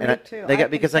 And me too.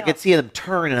 Because I could see them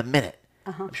turn in a minute.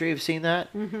 I'm sure you've seen that.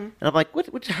 And I'm like,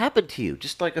 what happened to you?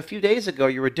 Just like a few days ago,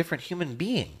 you were a different human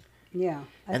being. Yeah.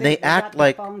 And they act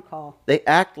like... phone call. They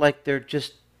act like they're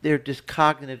just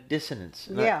cognitive dissonance.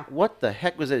 Yeah. What the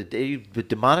heck was it? Are you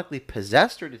demonically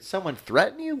possessed, or did someone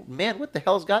threaten you? Man, what the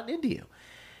hell's gotten into you?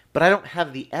 But I don't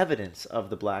have the evidence of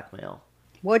the blackmail.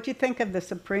 What'd you think of the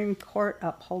Supreme Court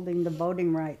upholding the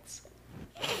Voting Rights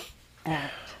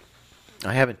Act?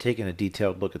 I haven't taken a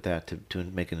detailed look at that to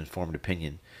make an informed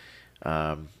opinion.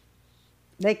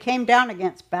 They came down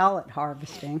against ballot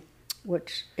harvesting,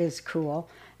 which is cool.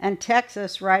 And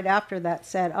Texas, right after that,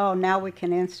 said, oh, now we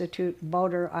can institute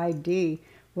voter ID,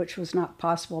 which was not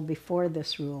possible before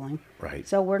this ruling. Right.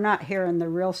 So we're not hearing the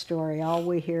real story. All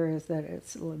we hear is that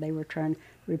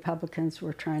Republicans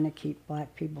were trying to keep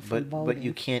black people from voting. But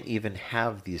you can't even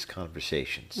have these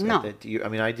conversations. No.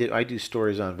 I do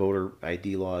stories on voter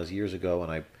ID laws years ago,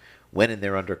 and I went in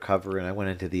there undercover, and I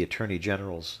went into the Attorney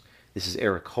General's, this is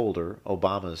Eric Holder,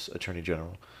 Obama's Attorney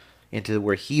General, into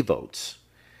where he votes.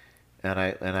 And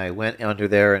I went under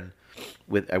there, and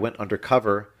I went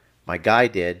undercover. My guy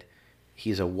did.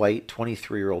 He's a white,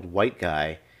 23-year-old white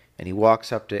guy, and he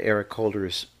walks up to Eric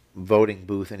Holder's voting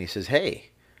booth, and he says, "Hey,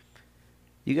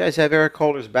 you guys have Eric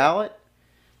Holder's ballot?"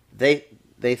 They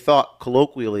thought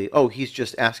colloquially, "Oh, he's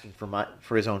just asking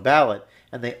for his own ballot,"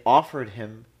 and they offered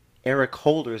him Eric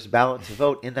Holder's ballot to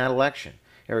vote in that election.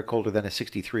 Eric Holder, then a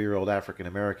 63-year-old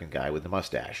African-American guy with a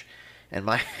mustache. And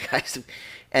my guys,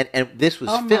 and this was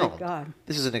filmed. Oh my God!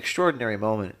 This is an extraordinary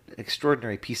moment,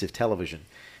 extraordinary piece of television,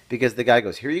 because the guy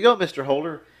goes, "Here you go, Mr.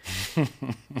 Holder,"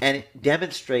 and it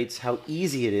demonstrates how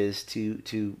easy it is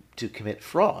to commit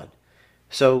fraud.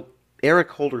 So Eric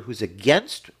Holder, who's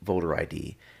against voter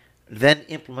ID, then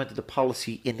implemented a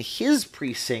policy in his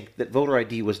precinct that voter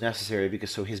ID was necessary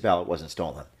because so his ballot wasn't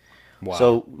stolen. Wow.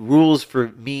 So rules for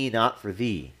me, not for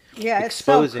thee. Yeah, it's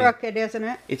so crooked, isn't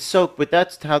it? It's so, but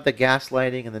that's how the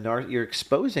gaslighting and you're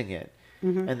exposing it,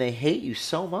 and they hate you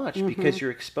so much because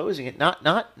you're exposing it.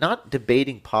 Not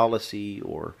debating policy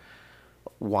or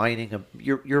whining.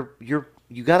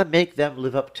 You got to make them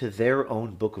live up to their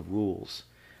own book of rules.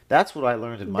 That's what I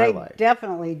learned in my They life.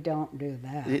 definitely don't do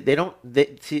that. They don't.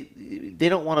 They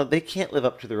don't want to. They can't live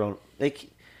up to their own. They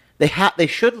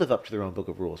should live up to their own book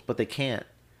of rules, but they can't.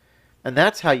 And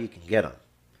that's how you can get them.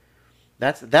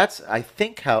 That's I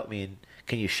think how. I mean,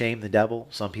 can you shame the devil?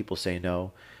 Some people say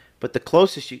no, but the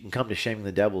closest you can come to shaming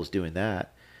the devil is doing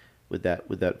that with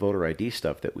that voter ID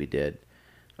stuff that we did,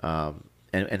 and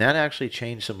that actually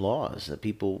changed some laws that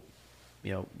people,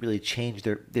 really changed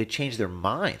their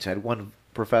minds. I had one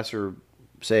professor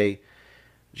say,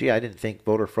 "Gee, I didn't think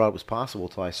voter fraud was possible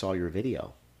until I saw your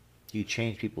video. You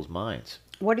changed people's minds."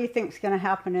 What do you think is going to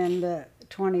happen in the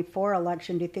 24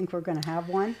 election? Do you think we're going to have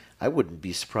one? I wouldn't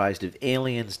be surprised if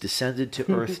aliens descended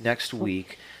to Earth next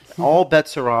week. All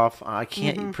bets are off. I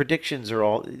can't. Predictions are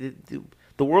all.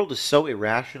 The world is so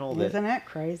irrational that Isn't it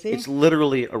crazy? it's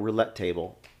literally a roulette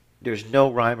table. There's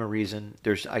no rhyme or reason.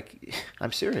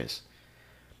 I'm serious.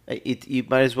 You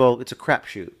might as well. It's a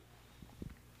crapshoot.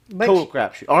 Total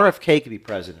crapshoot. RFK could be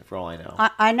president for all I know.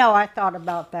 I know. I thought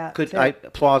about that.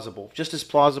 Plausible, just as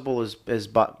plausible as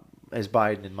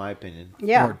Biden, in my opinion.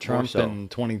 Yeah. Or Trump in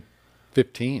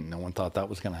 2015. No one thought that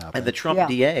was going to happen. And the Trump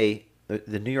DA,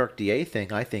 the New York DA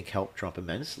thing, I think helped Trump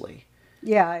immensely.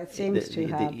 Yeah, it seems to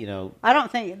have. I don't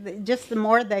think just the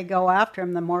more they go after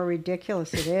him, the more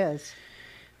ridiculous it is.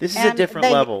 This is a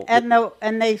different level.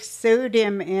 And they sued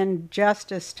him in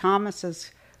Justice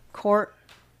Thomas's court.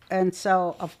 And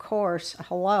so, of course,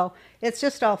 it's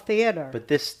just all theater. But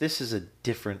this is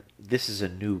a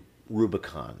new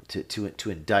Rubicon to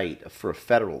indict, for a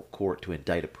federal court to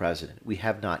indict a president. We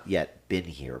have not yet been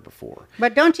here before.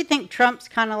 But don't you think Trump's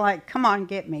kind of like, come on,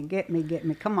 get me,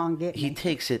 come on, get me.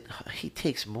 He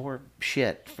takes more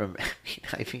shit from,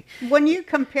 when you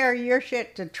compare your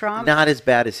shit to Trump. Not as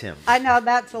bad as him. I know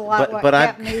that's a lot what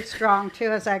kept me strong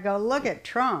too, as I go, look at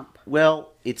Trump. Well,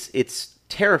 it's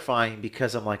terrifying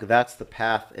because I'm like, that's the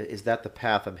path. Is that the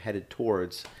path I'm headed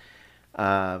towards?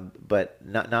 But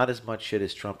not as much shit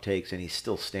as Trump takes, and he's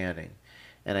still standing.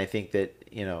 And I think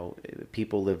that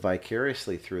people live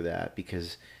vicariously through that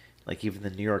because, like, even the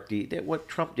New York what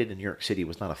Trump did in New York City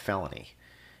was not a felony.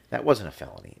 That wasn't a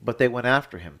felony, but they went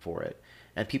after him for it,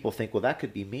 and people think, well, that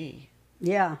could be me.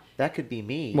 Yeah, that could be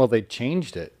me. Well, they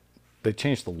changed it. They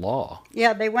changed the law.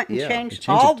 Yeah, they went and changed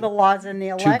all the laws in the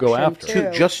election to go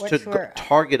after too,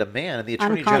 target a man. And the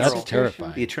Attorney General, that's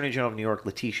terrifying. The Attorney General of New York,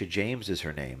 Letitia James is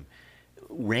her name,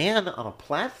 ran on a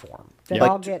platform. That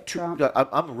all get Trump.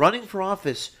 I'm running for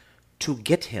office to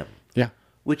get him. Yeah,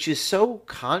 which is so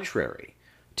contrary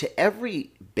to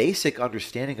every basic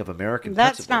understanding of American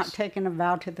principles. That's not taking a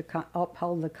vow to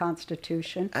uphold the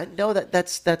Constitution. I know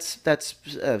that's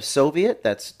Soviet.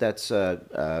 That's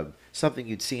something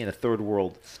you'd see in a third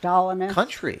world Stalinist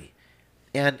country.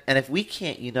 And if we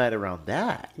can't unite around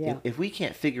that, if we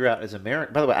can't figure out as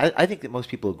American, by the way, I think that most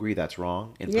people agree that's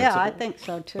wrong in principle. I think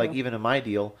so too. Like even in my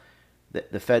deal,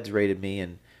 the feds raided me,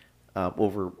 and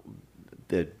over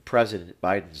the President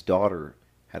Biden's daughter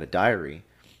had a diary.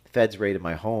 The feds raided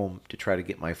my home to try to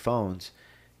get my phones,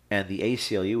 and the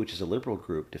ACLU, which is a liberal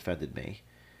group, defended me.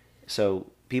 So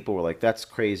people were like, "That's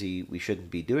crazy. We shouldn't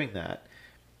be doing that."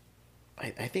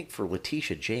 I think for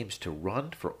Letitia James to run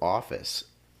for office,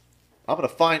 I'm going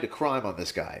to find a crime on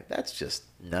this guy. That's just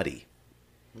nutty.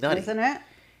 Isn't it?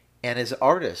 And as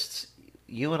artists,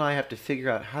 you and I have to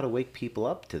figure out how to wake people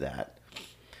up to that.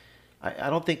 I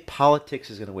don't think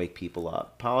politics is going to wake people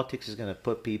up. Politics is going to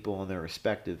put people in their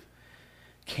respective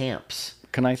camps.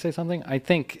 Can I say something? I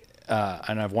think,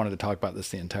 and I've wanted to talk about this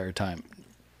the entire time,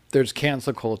 there's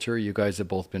cancel culture. You guys have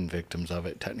both been victims of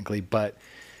it, technically, but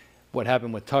what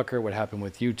happened with Tucker, what happened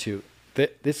with you two,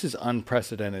 this is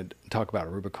unprecedented. Talk about a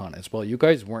Rubicon as well. You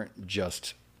guys weren't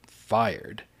just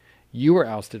fired. You were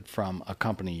ousted from a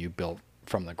company you built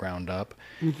from the ground up.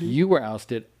 Mm-hmm. You were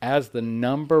ousted as the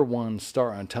 #1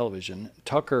 star on television.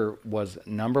 Tucker was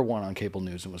 #1 on cable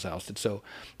news and was ousted. So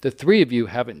the three of you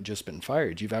haven't just been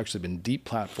fired. You've actually been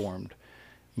deplatformed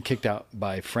and kicked out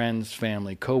by friends,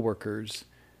 family, coworkers,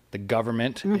 the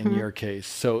government in your case.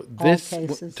 So this,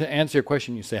 to answer your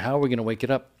question, you say, how are we going to wake it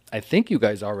up? I think you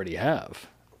guys already have,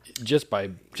 just by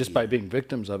being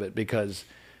victims of it, because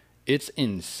it's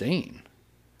insane.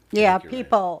 Yeah,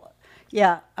 people.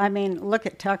 Yeah, I mean, look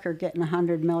at Tucker getting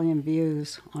 100 million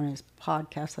views on his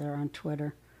podcast that are on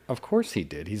Twitter. Of course he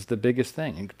did. He's the biggest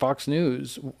thing. And Fox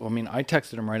News, I mean, I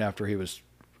texted him right after he was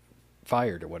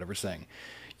fired or whatever, saying,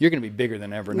 you're going to be bigger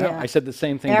than ever now. I said the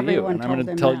same thing to you, and I'm going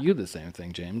to tell you the same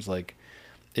thing, James. Like,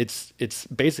 it's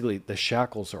basically the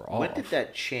shackles are off. When did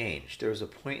that change? There was a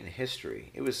point in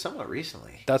history. It was somewhat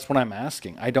recently. That's what I'm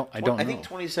asking. I don't know. I think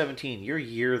 2017. Your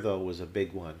year though was a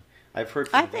big one. I've heard.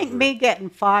 I think me getting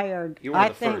fired. You were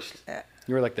the first.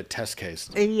 You were like the test case.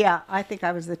 Yeah, I think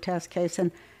I was the test case.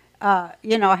 And, I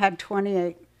had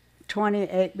 28,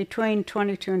 between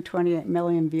 22 and 28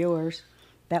 million viewers.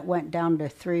 That went down to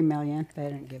 3 million. They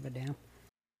didn't give a damn.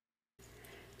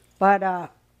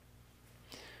 But,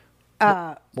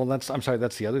 Well, I'm sorry,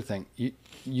 that's the other thing.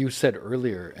 You said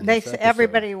earlier in this episode,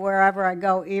 everybody, wherever I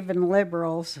go, even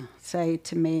liberals, say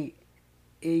to me,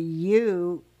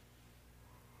 you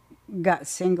got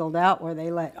singled out where they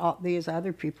let all these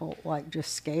other people like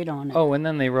just skate on it. Oh, and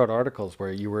then they wrote articles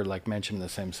where you were like mentioning the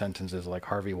same sentences like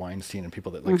Harvey Weinstein and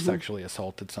people that like sexually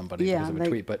assaulted somebody because of a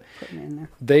tweet. But put me in there.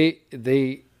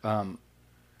 they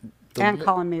And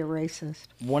calling me a racist.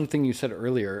 one thing you said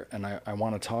earlier, and I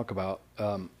want to talk about,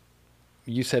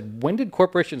 you said, when did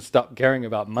corporations stop caring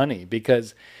about money?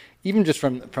 Because even just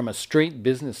from a straight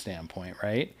business standpoint,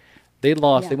 right? They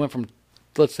went from,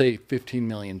 let's say, 15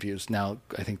 million views. Now,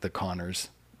 I think the Connors,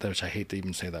 which I hate to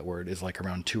even say that word, is like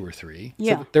around 2 or 3.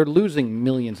 Yeah. So they're losing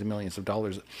millions and millions of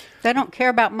dollars. They don't care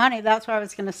about money. That's what I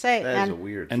was going to say. That is a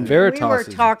weird And thing. Veritas We were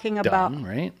is talking done, about-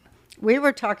 right? We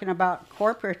were talking about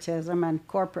corporatism and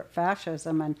corporate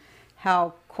fascism and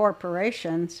how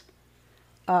corporations,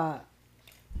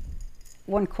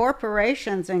 when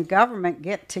corporations and government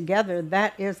get together,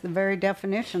 that is the very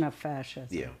definition of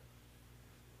fascism.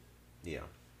 Yeah.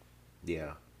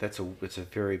 It's a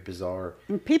very bizarre.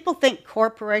 And people think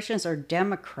corporations are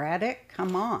democratic.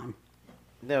 Come on.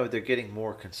 No, they're getting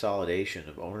more consolidation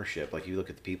of ownership. Like you look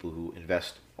at the people who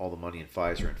invest all the money in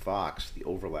Pfizer and Fox, the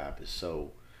overlap is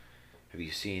so. Have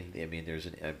you seen? I mean,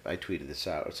 I tweeted this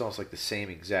out. It's almost like the same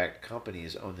exact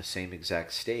companies own the same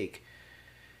exact stake.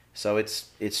 So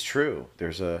it's true.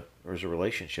 There's a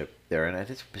relationship there, and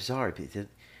it's bizarre.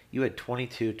 You had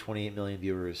 28 million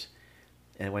viewers,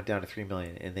 and it went down to 3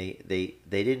 million, and they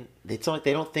didn't. It's like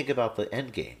they don't think about the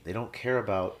end game. They don't care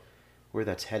about where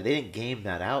that's headed. They didn't game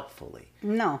that out fully.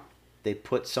 No. They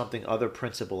put something other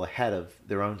principle ahead of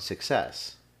their own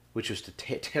success, which was to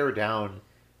tear down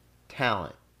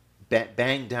talent,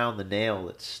 bang down the nail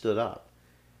that stood up.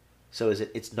 So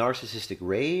it's narcissistic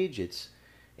rage? It's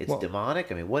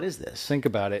demonic? I mean, what is this? Think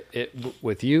about it.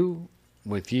 With you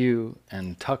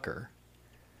and Tucker,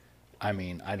 I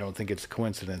mean, I don't think it's a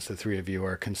coincidence the three of you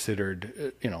are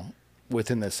considered,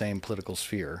 within the same political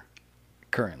sphere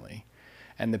currently.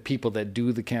 And the people that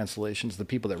do the cancellations, the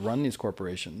people that run these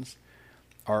corporations,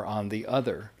 are on the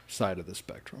other side of the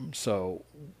spectrum. So,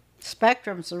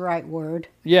 Spectrum's the right word.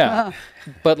 yeah,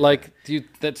 but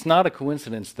that's not a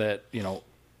coincidence that Well,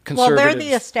 conservatives. they're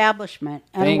the establishment,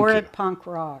 and Thank we're you. at punk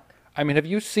rock. I mean, have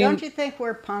you seen? Don't you think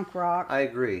we're punk rock? I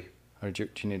agree. Or do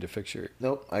you need to fix your?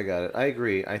 Nope, I got it. I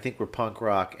agree. I think we're punk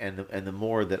rock, and the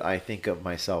more that I think of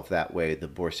myself that way, the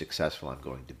more successful I'm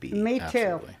going to be. Me too.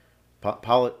 Absolutely.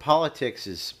 Politics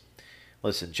is,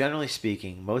 listen, generally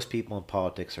speaking, most people in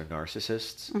politics are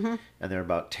narcissists, and they're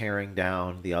about tearing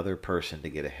down the other person to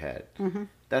get ahead.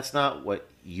 That's not what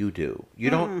you do. You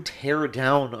don't tear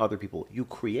down other people. You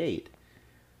create.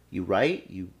 You write.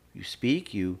 You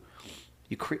speak. You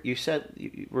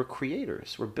said we're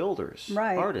creators. We're builders.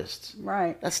 Right. Artists.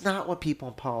 Right. That's not what people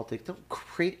in politics don't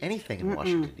create anything in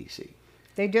Washington D.C.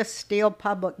 They just steal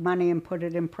public money and put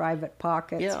it in private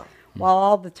pockets. Yeah. While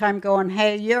all the time going,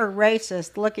 hey, you're a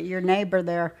racist. Look at your neighbor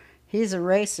there. He's a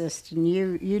racist, and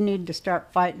you need to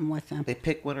start fighting with him. They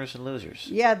pick winners and losers.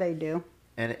 Yeah, they do.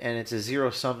 And it's a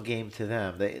zero-sum game to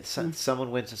them.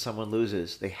 Someone wins and someone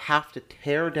loses. They have to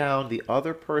tear down the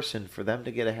other person for them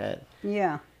to get ahead.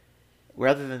 Yeah.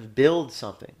 Rather than build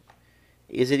something.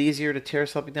 Is it easier to tear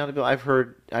something down to build? I've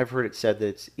heard it said that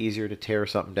it's easier to tear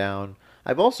something down.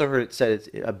 I've also heard it said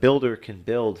a builder can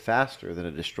build faster than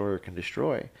a destroyer can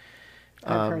destroy.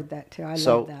 I've heard that too. I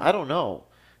So love that. I don't know.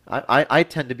 I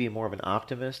tend to be more of an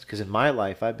optimist because in my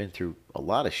life I've been through a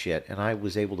lot of shit and I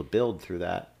was able to build through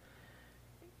that.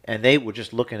 And they were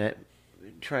just looking at,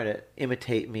 trying to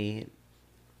imitate me.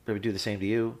 They would do the same to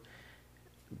you.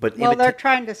 But Well, they're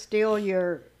trying to steal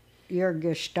your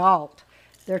gestalt.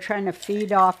 They're trying to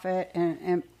feed off it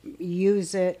and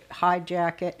use it,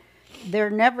 hijack it. They're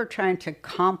never trying to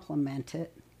complement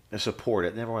it. support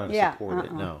it. Never want to Yeah, support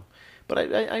it. No.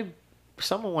 But I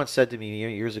someone once said to me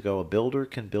years ago, a builder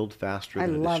can build faster I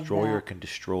than a love destroyer that. can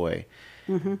destroy.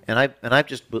 Mm-hmm. And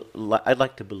I'd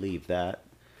like to believe that.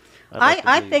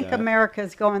 I think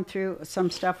America's going through some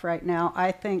stuff right now.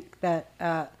 I think that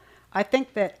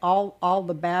all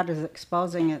the bad is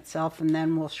exposing itself, and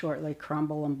then will shortly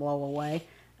crumble and blow away.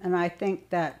 And I think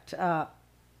that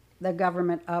the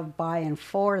government of, by, and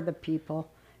for the people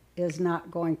is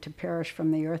not going to perish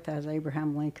from the earth, as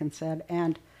Abraham Lincoln said.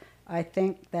 And I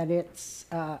think that it's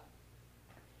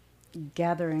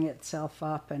gathering itself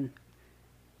up and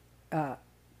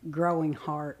growing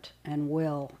heart and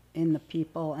will in the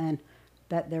people, and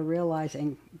that they're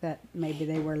realizing that maybe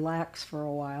they were lax for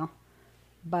a while.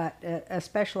 But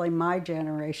especially my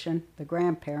generation, the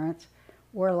grandparents,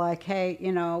 were like, hey,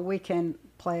 we can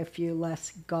play a few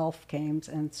less golf games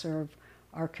and serve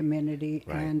our community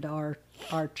Right. and our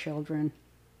children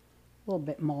a little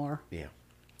bit more Yeah.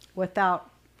 without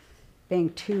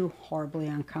being too horribly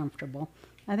uncomfortable.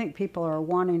 I think people are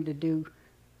wanting to do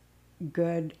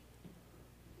good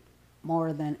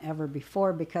more than ever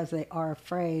before because they are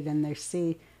afraid and they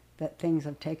see that things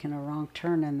have taken a wrong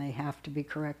turn and they have to be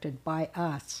corrected by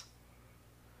us.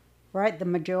 Right? The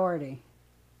majority.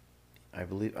 I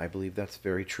believe that's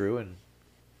very true, and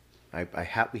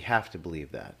we have to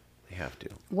believe that. We have to.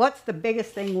 What's the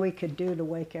biggest thing we could do to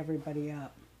wake everybody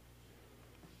up?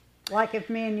 Like if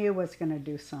me and you was going to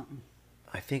do something.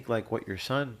 I think like what your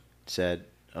son said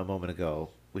a moment ago,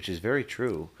 which is very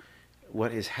true,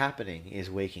 what is happening is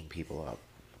waking people up.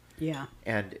 Yeah.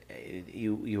 And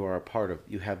you are a part of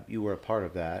you were a part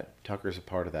of that. Tucker's a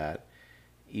part of that.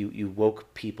 You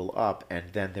woke people up, and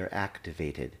then they're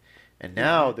activated, and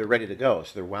now they're ready to go.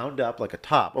 So they're wound up like a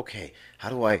top. Okay, what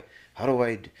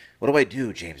do I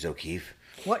do, James O'Keefe?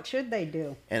 What should they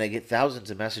do? And I get thousands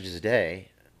of messages a day.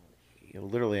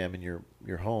 Literally, I'm in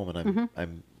your home, and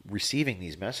I'm receiving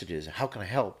these messages. How can I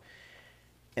help?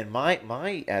 And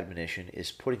my admonition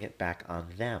is putting it back on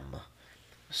them.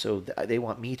 So they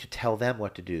want me to tell them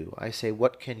what to do. I say,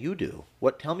 what can you do?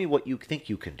 Tell me what you think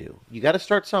you can do. You got to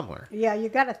start somewhere. Yeah, you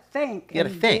got to think. You got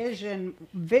to think.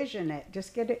 Vision it.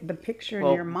 Just get the picture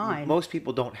in your mind. Most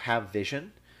people don't have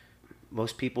vision.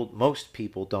 Most people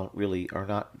don't really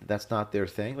that's not their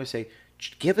thing. They say,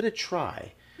 give it a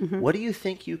try. What do you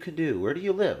think you can do? Where do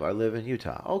you live? I live in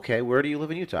Utah. Okay, where do you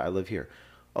live in Utah? I live here.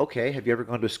 Okay, have you ever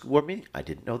gone to a school board meeting? I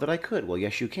didn't know that I could. Well,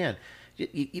 yes, you can.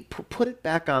 You put it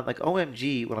back on, like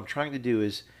OMG, what I'm trying to do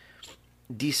is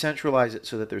decentralize it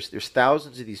so that there's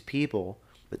thousands of these people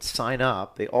that sign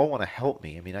up. They all want to help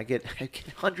me. I mean, I get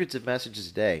hundreds of messages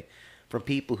a day from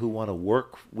people who want to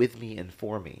work with me and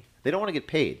for me. They don't want to get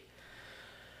paid.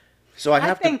 So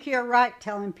I think you're right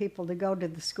telling people to go to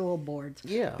the school boards.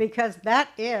 Yeah. Because that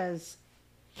is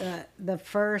the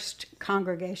first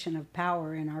congregation of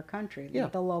power in our country,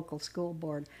 the local school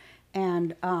board.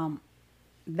 And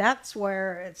that's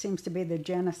where it seems to be the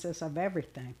genesis of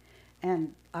everything.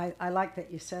 And I like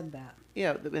that you said that.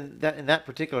 Yeah, in that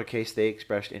particular case, they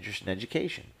expressed interest in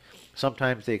education.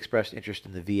 Sometimes they expressed interest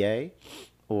in the VA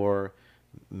or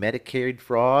Medicaid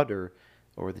fraud or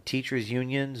the teachers'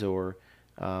 unions or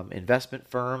investment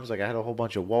firms. Like I had a whole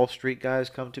bunch of Wall Street guys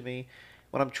come to me.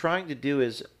 What I'm trying to do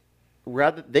is,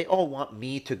 they all want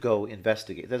me to go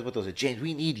investigate. That's what those are. James,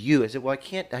 we need you. I said, well, I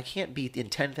can't be in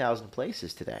 10,000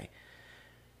 places today.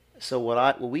 So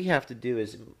what we have to do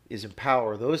is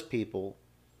empower those people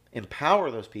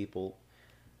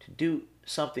to do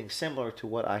something similar to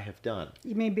what I have done.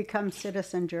 You mean become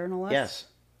citizen journalists? Yes.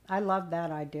 I love that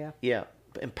idea. Yeah,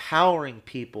 empowering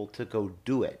people to go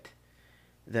do it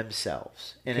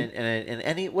themselves. And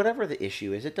any whatever the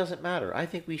issue is, it doesn't matter. I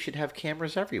think we should have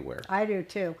cameras everywhere. I do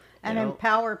too. And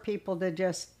empower people to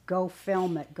just go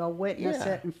film it, go witness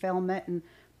it and film it and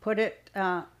put it,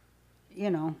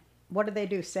 what do they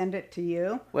do? Send it to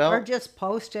you? Well, or just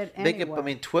post it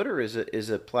anywhere? Twitter is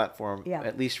a platform,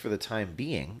 at least for the time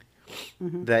being,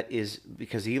 that is,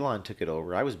 because Elon took it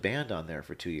over. I was banned on there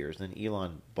for 2 years, and then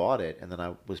Elon bought it, and then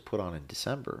I was put on in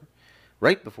December,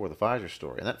 right before the Pfizer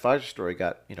story. And that Pfizer story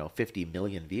got 50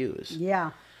 million views.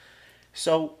 Yeah.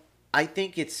 So I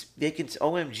think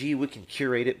OMG, we can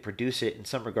curate it, produce it. In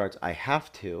some regards, I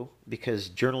have to, because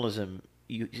journalism,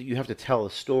 you have to tell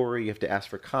a story, you have to ask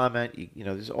for comment,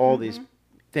 there's all these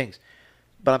things.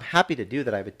 But I'm happy to do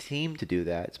that. I have a team to do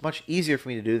that. It's much easier for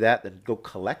me to do that than go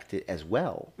collect it as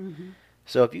well.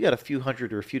 So if you got a few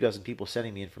hundred or a few dozen people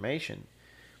sending me information,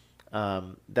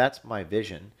 that's my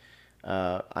vision.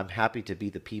 I'm happy to be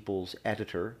the people's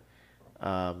editor.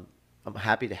 I'm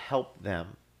happy to help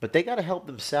them, but they got to help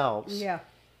themselves. Yeah.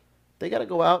 They got to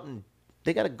go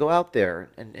out there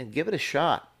and give it a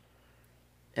shot.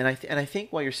 And I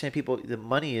think while you're saying people, the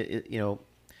money,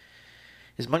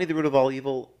 is money the root of all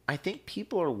evil? I think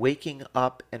people are waking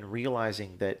up and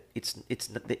realizing that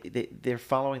they're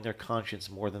following their conscience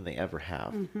more than they ever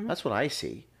have. That's what I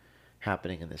see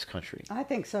happening in this country. I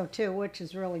think so too, which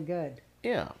is really good.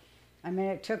 Yeah. I mean,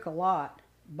 it took a lot,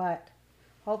 but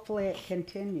hopefully it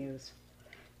continues.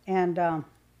 And,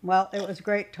 well, it was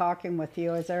great talking with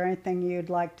you. Is there anything you'd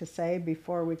like to say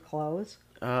before we close?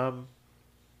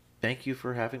 Thank you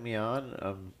for having me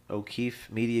on.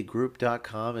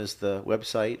 O'KeefeMediaGroup.com is the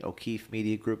website,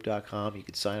 O'KeefeMediaGroup.com. You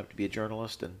can sign up to be a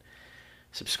journalist, and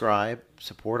subscribe,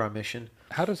 support our mission.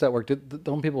 How does that work?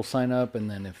 Don't people sign up and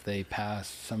then if they pass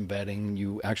some vetting,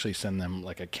 you actually send them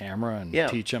like a camera and Yeah,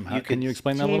 teach them? you Can you could-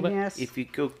 explain that a little bit? Genius. If you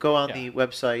go on Yeah. the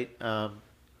website,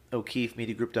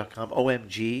 o'keefemediagroup.com,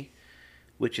 OMG,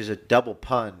 which is a double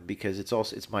pun because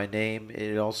it's my name.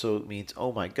 It also means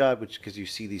oh my god, which because you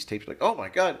see these tapes like oh my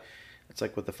god, it's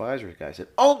like what the Pfizer guy said.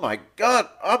 Oh my god,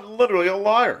 I'm literally a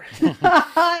liar.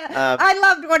 I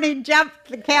loved when he jumped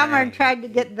the camera and tried to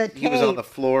get the tape. He was on the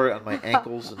floor on my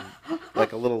ankles and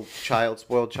like a little child,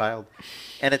 spoiled child.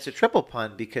 And it's a triple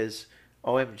pun because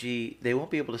OMG, they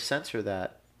won't be able to censor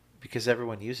that because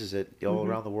everyone uses it all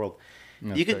around the world.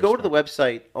 That's You can very go to the smart.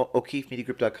 website,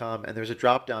 o'keefemediagroup.com, and there's a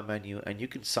drop-down menu, and you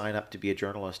can sign up to be a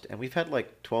journalist. And we've had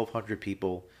like 1,200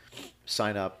 people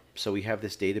sign up, so we have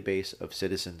this database of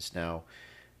citizens now.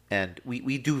 And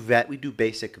we do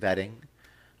basic vetting,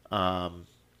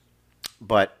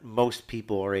 but most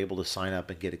people are able to sign up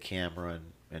and get a camera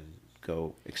and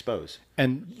go expose.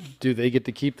 And do they get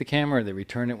to keep the camera? Or they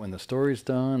return it when the story's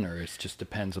done, or it just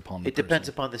depends upon the It depends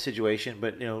person? upon the situation,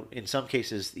 but in some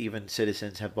cases, even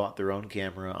citizens have bought their own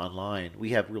camera online. We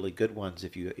have really good ones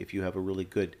if you have a really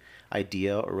good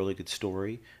idea or really good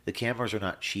story. The cameras are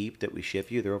not cheap that we ship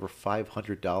you; they're over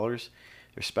 $500.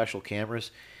 They're special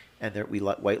cameras, and we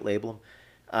white label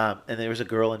them. And there was a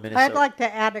girl in Minnesota. I'd like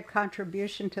to add a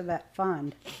contribution to that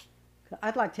fund.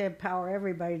 I'd like to empower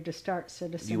everybody to start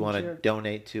citizenship. You want to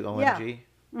donate to OMG?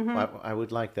 I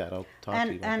would like that. I'll talk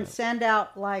to you about and that. send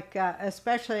out like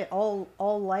especially old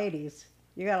ladies.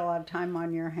 You got a lot of time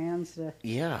on your hands to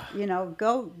Yeah.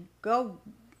 go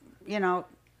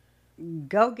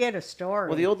go get a story.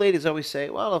 Well, the old ladies always say,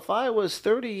 "Well, if I was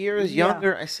 30 years Yeah.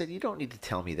 younger," I said, "You don't need to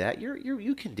tell me that.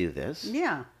 You can do this."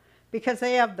 Yeah, because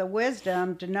they have the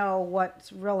wisdom to know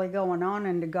what's really going on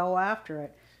and to go after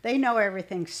it. They know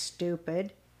everything's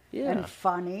stupid Yeah. and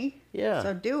funny. Yeah.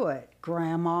 So do it,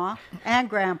 Grandma and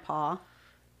Grandpa.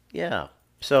 Yeah.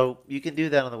 So you can do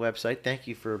that on the website. Thank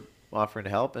you for offering to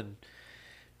help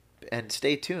and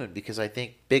stay tuned because I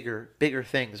think bigger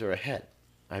things are ahead.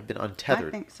 I've been untethered.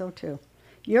 I think so too.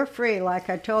 You're free, like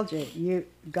I told you.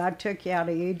 God took you out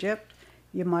of Egypt.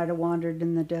 You might have wandered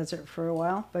in the desert for a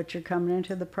while, but you're coming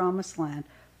into the promised land.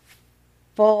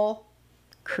 Full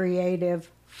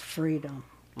creative freedom.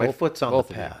 My Both- foot's on both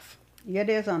the of you. path. It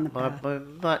is on the path.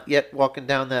 I'm not yet walking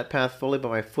down that path fully, but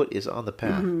my foot is on the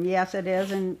path. Yes, it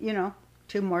is, and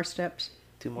 2 more steps.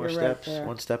 2 more You're right steps, there.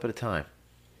 one step at a time.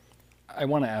 I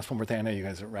want to ask one more thing. I know you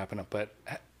guys are wrapping up, but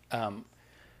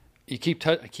I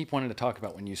keep wanting to talk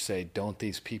about when you say, "Don't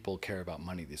these people care about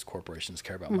money? These corporations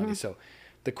care about money." So,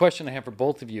 the question I have for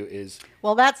both of you is,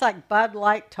 Well, that's like Bud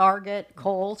Light, Target,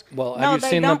 Kohl's. well, no, have you they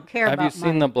seen don't care have about you seen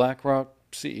money. the BlackRock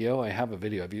CEO? I have a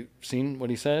video. Have you seen what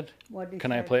he said? What'd he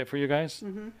Can I say? play it for you guys?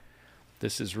 Mm-hmm.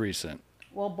 This is recent.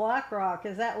 Well, BlackRock,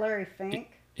 is that Larry Fink?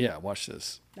 Yeah, watch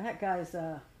this. That guy's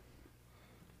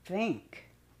Fink.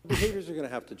 Behaviors are going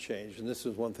to have to change, and this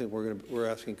is one thing we're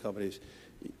asking companies.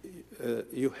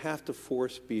 You have to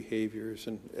force behaviors,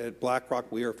 and at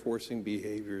BlackRock we are forcing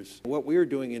behaviors. What we are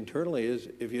doing internally is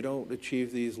if you don't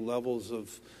achieve these levels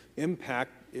of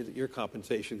impact, your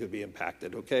compensation could be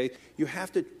impacted, okay? You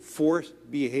have to force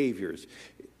behaviors.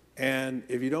 And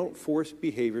if you don't force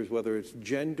behaviors, whether it's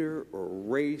gender or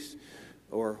race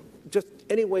or just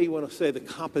any way you want to say the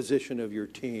composition of your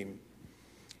team,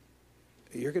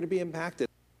 you're going to be impacted.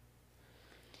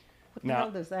 What the Now-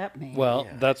 hell does that mean? Well,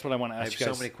 Yeah. that's what I want to I ask have you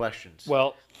so guys. many questions.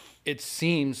 Well, it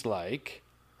seems like,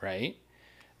 right,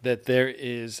 that there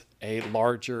is a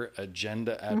larger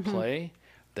agenda at play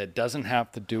that doesn't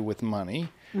have to do with money,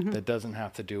 that doesn't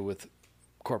have to do with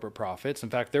corporate profits. In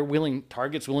fact,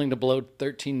 Target's willing to blow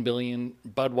 13 billion.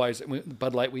 Bud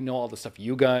Light, we know all the stuff.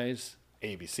 You guys,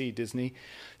 ABC, Disney.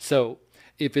 So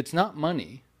if it's not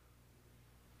money,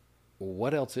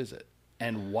 what else is it?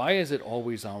 And why is it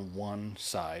always on one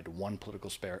side, one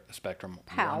political spectrum, one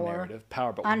Power. narrative?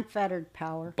 Power. But Unfettered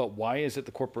power. but why is it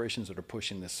the corporations that are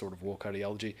pushing this sort of woke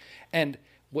ideology? And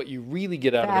what you really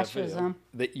get out of that Fascism.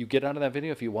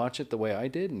 video, if you watch it the way I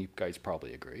did, and you guys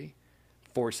probably agree,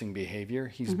 forcing behavior,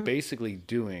 he's basically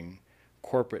doing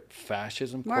corporate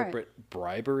fascism, Right. corporate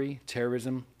bribery,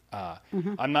 terrorism.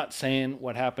 I'm not saying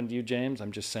what happened to you, James.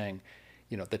 I'm just saying,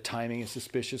 the timing is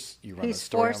suspicious. You run He's a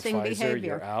story on forcing Pfizer, behavior.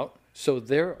 you're out. So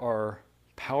there are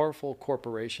powerful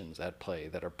corporations at play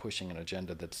that are pushing an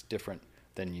agenda that's different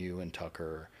than you and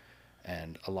Tucker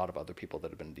and a lot of other people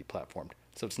that have been deplatformed.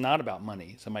 So it's not about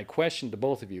money. So my question to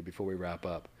both of you before we wrap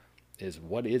up is,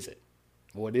 what is it?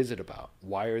 What is it about?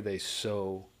 Why are they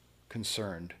so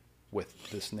concerned with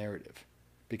this narrative?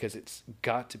 Because it's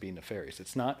got to be nefarious.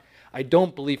 It's not, I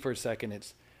don't believe for a second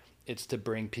it's to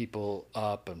bring people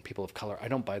up and people of color. I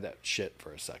don't buy that shit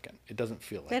for a second. It doesn't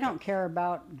feel like They don't that. care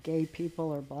about gay people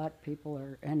or black people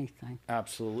or anything.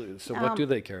 Absolutely. So what do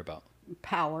they care about?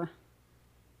 Power.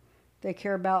 They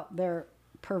care about their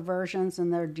perversions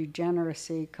and their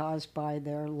degeneracy caused by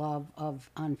their love of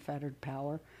unfettered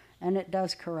power. And it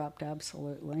does corrupt,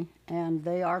 absolutely. And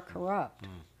they are corrupt.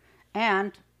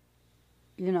 And,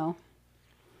 you know,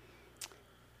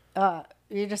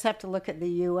 you just have to look at the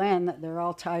UN, that they're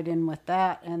all tied in with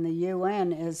that. And the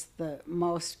UN is the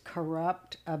most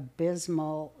corrupt,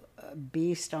 abysmal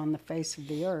beast on the face of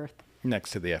the earth.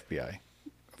 Next to the FBI.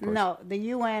 Of course. No, the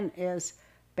UN is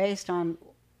based on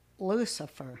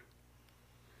Lucifer.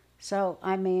 So,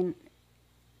 I mean,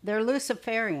 they're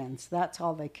Luciferians. That's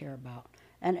all they care about.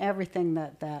 And everything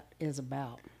that is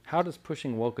about. How does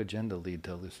pushing woke agenda lead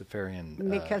to Luciferian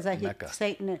Because Mecca?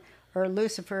 Satan, or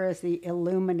Lucifer is the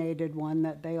illuminated one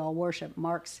that they all worship.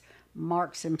 Marx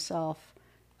himself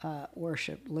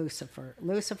worshiped Lucifer.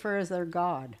 Lucifer is their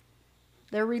god.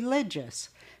 They're religious.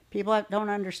 People don't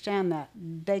understand that.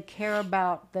 They care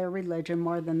about their religion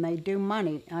more than they do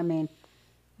money. I mean,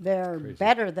 they're Crazy.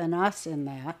 better than us in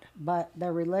that, but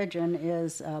their religion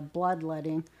is a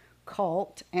bloodletting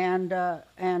cult, and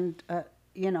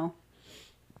you know,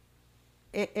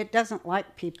 it doesn't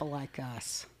like people like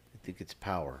us. I think it's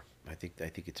power. I think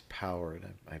it's power,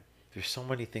 and there's so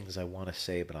many things I want to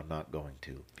say, but I'm not going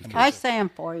to. Because I say them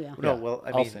for you. no, Yeah, well, I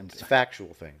I'll mean, send it's you.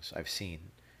 factual things I've seen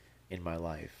in my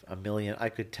life. A million. I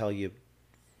could tell you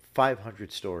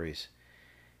 500 stories,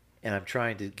 and I'm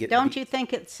trying to get. Don't you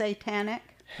think it's satanic?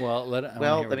 Well,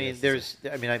 Well, I mean,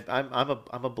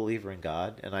 I'm a believer in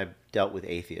God, and I've dealt with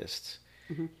atheists,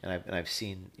 and I've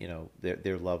seen, you know,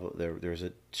 their love. There's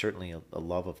certainly a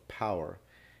love of power,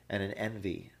 and an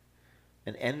envy.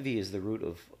 And envy is the root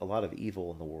of a lot of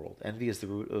evil in the world. Envy is the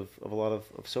root of a lot of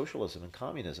socialism and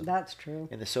communism. That's true.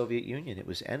 In the Soviet Union, it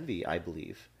was envy, I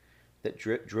believe, that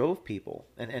drove people.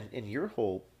 And in your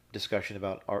whole discussion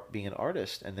about being an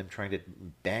artist and them trying to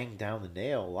bang down the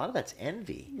nail, a lot of that's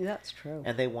envy. That's true.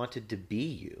 And they wanted to be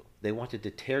you. They wanted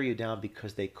to tear you down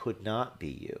because they could not be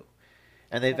you.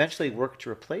 And they eventually worked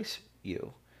to replace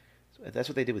you. That's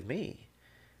what they did with me.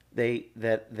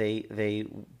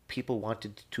 People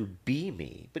wanted to be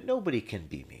me, but nobody can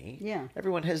be me. Yeah.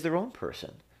 Everyone has their own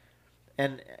person.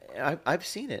 And I've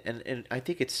seen it, and I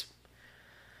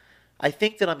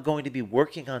think that I'm going to be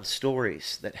working on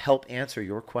stories that help answer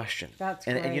your question. That's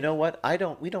and great. you know what?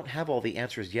 We don't have all the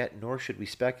answers yet, nor should we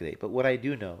speculate. But what I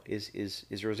do know is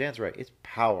Roseanne's right. It's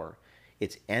power,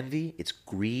 it's envy, it's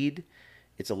greed,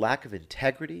 it's a lack of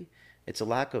integrity, it's a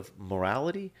lack of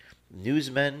morality.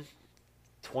 Newsmen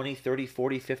 20, 30,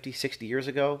 40, 50, 60 years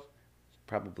ago,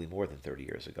 probably more than 30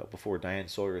 years ago, before Diane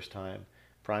Sawyer's time,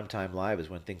 Primetime Live is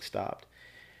when things stopped.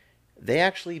 They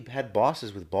actually had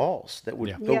bosses with balls that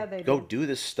would go do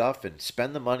this stuff and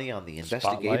spend the money on the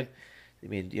investigative. Spotlight. I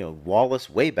mean, you know, Wallace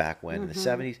way back when in the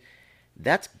 70s.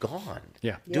 That's gone.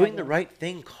 Yeah. Doing the right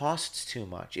thing costs too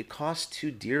much. It costs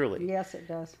too dearly. Yes, it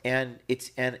does. And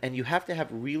and you have to have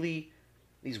really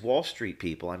these Wall Street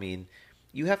people. I mean,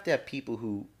 you have to have people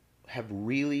who have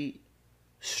really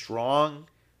strong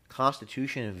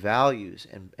constitution and values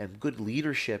and good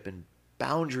leadership and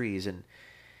boundaries. And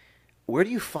where do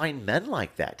you find men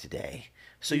like that today?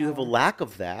 So you have a lack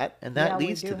of that, and that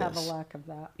leads to this. we do have a lack of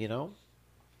that. You know?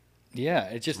 Yeah,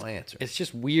 it's just my answer. It's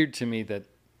just weird to me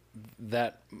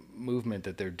that movement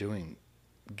that they're doing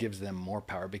gives them more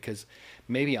power, because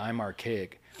maybe I'm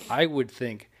archaic. I would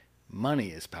think money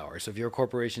is power. So if you're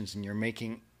corporations and you're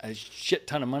making a shit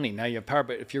ton of money, now you have power.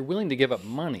 But if you're willing to give up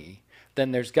money,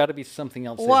 then there's got to be something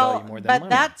else they value more than money. But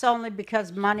that's only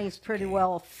because money's pretty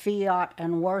well fiat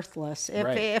and worthless.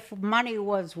 If money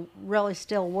was really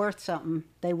still worth something,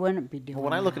 they wouldn't be doing Well,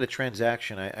 when I look that. at a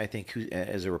transaction, I think,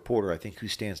 as a reporter, I think who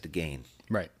stands to gain.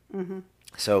 Right.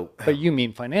 So, But you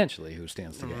mean financially who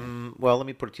stands to gain? well, let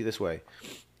me put it to you this way.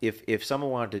 If someone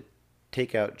wanted to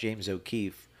take out James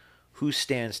O'Keefe, who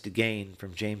stands to gain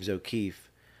from James O'Keefe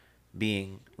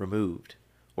being removed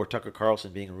or Tucker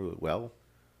Carlson being removed? Well,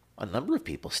 a number of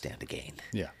people stand to gain.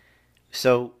 Yeah.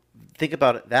 So think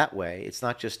about it that way. It's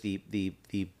not just the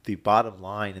bottom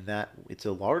line, and that it's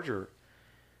a larger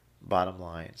bottom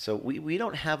line. So we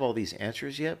don't have all these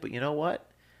answers yet, but you know what?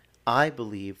 I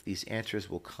believe these answers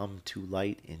will come to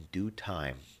light in due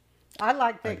time. I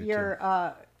like that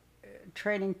you're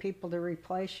training people to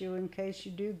replace you in case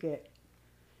you do get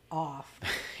off.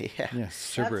 Yeah. Yes,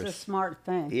 Cerberus. That's a smart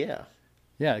thing. Yeah.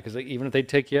 Yeah, because even if they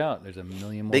take you out, there's a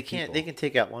million more They can't. people. They can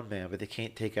take out one man, but they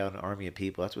can't take out an army of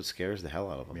people. That's what scares the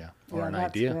hell out of them. Yeah, or Yeah, an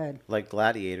that's idea. good. Like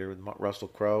Gladiator with Russell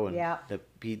Crowe, and Yeah. the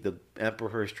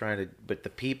emperor is trying to, but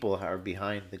the people are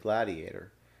behind the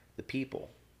gladiator. The people,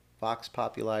 Vox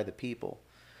Populi, the people.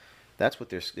 That's what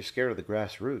they're scared of, the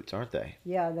grassroots, aren't they?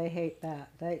 Yeah, they hate that.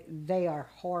 They are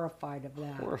horrified of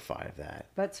that. Horrified of that.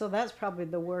 But so that's probably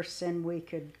the worst sin we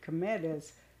could commit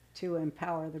is to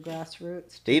empower the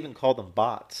grassroots. They even call them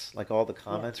bots. Like all the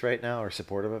comments right now are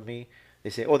supportive of me. They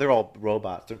say, "Oh, they're all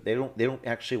robots." They don't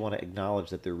actually want to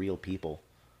acknowledge that they're real people.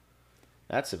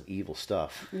 That's some evil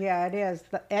stuff. Yeah, it is.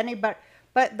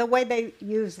 But the way they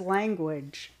use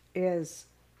language is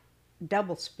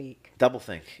double speak. Double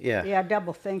think. Yeah. Yeah,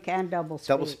 double think and double speak.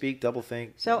 Double speak, double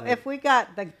think. So if we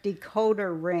got the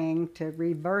decoder ring to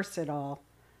reverse it all,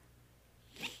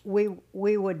 we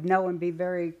would know and be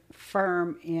very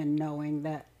firm in knowing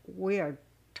that we are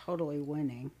totally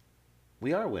winning.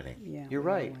 We are winning. Yeah, You're we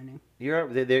are right. winning.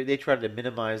 They try to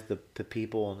minimize the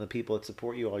people and the people that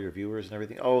support you, all your viewers and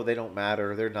everything. Oh, they don't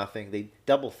matter. They're nothing. They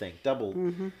double think.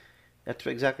 That's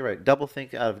exactly right. Double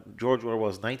think out of George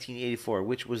Orwell's 1984,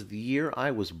 which was the year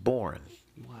I was born.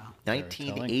 Wow.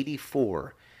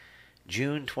 1984.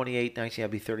 June 28, 19, I'll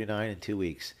be 39 in 2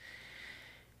 weeks.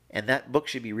 And that book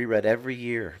should be reread every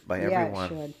year by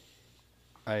everyone. Yeah, it should.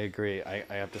 I agree. I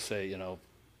have to say,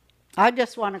 I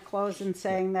just want to close in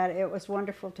saying that it was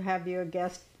wonderful to have you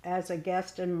as a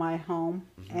guest in my home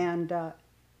and to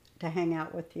hang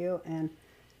out with you and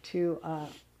to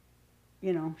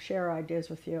share ideas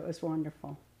with you. It was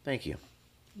wonderful. Thank you.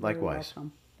 Very Likewise.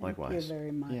 welcome. Likewise. Thank you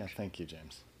very much. yeah, thank you,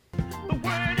 James. The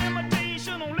word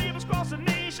imitation on labels across the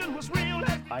nation was real.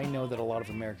 I know that a lot of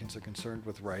Americans are concerned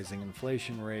with rising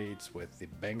inflation rates, with the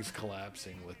banks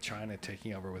collapsing, with China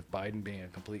taking over, with Biden being a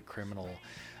complete criminal.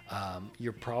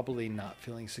 You're probably not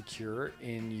feeling secure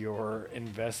in your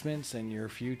investments and your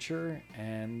future,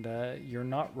 and you're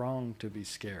not wrong to be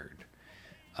scared.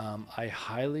 I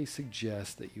highly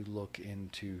suggest that you look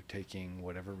into taking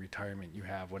whatever retirement you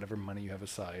have, whatever money you have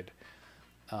aside,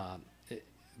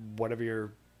 whatever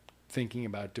you're thinking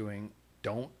about doing,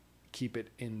 don't keep it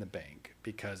in the bank,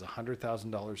 because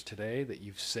 $100,000 today that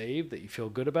you've saved, that you feel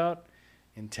good about,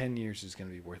 in 10 years is going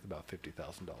to be worth about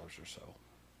 $50,000 or so.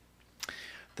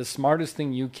 The smartest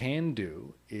thing you can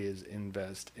do is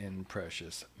invest in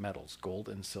precious metals, gold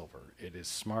and silver. It is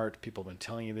smart. People have been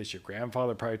telling you this. Your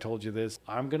grandfather probably told you this.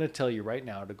 I'm going to tell you right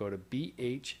now to go to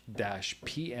bh-pm.com.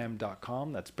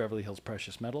 That's Beverly Hills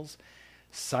Precious Metals.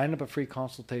 Sign up a free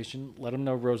consultation. Let them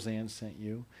know Roseanne sent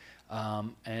you.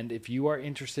 And if you are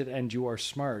interested and you are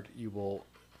smart, you will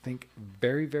think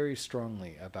very, very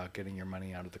strongly about getting your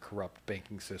money out of the corrupt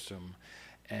banking system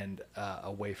and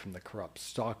away from the corrupt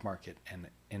stock market, and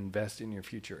invest in your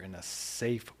future in a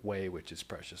safe way, which is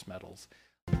precious metals.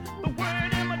 The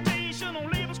word imitation on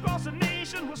labels across the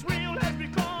nation was real, has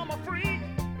become a freak.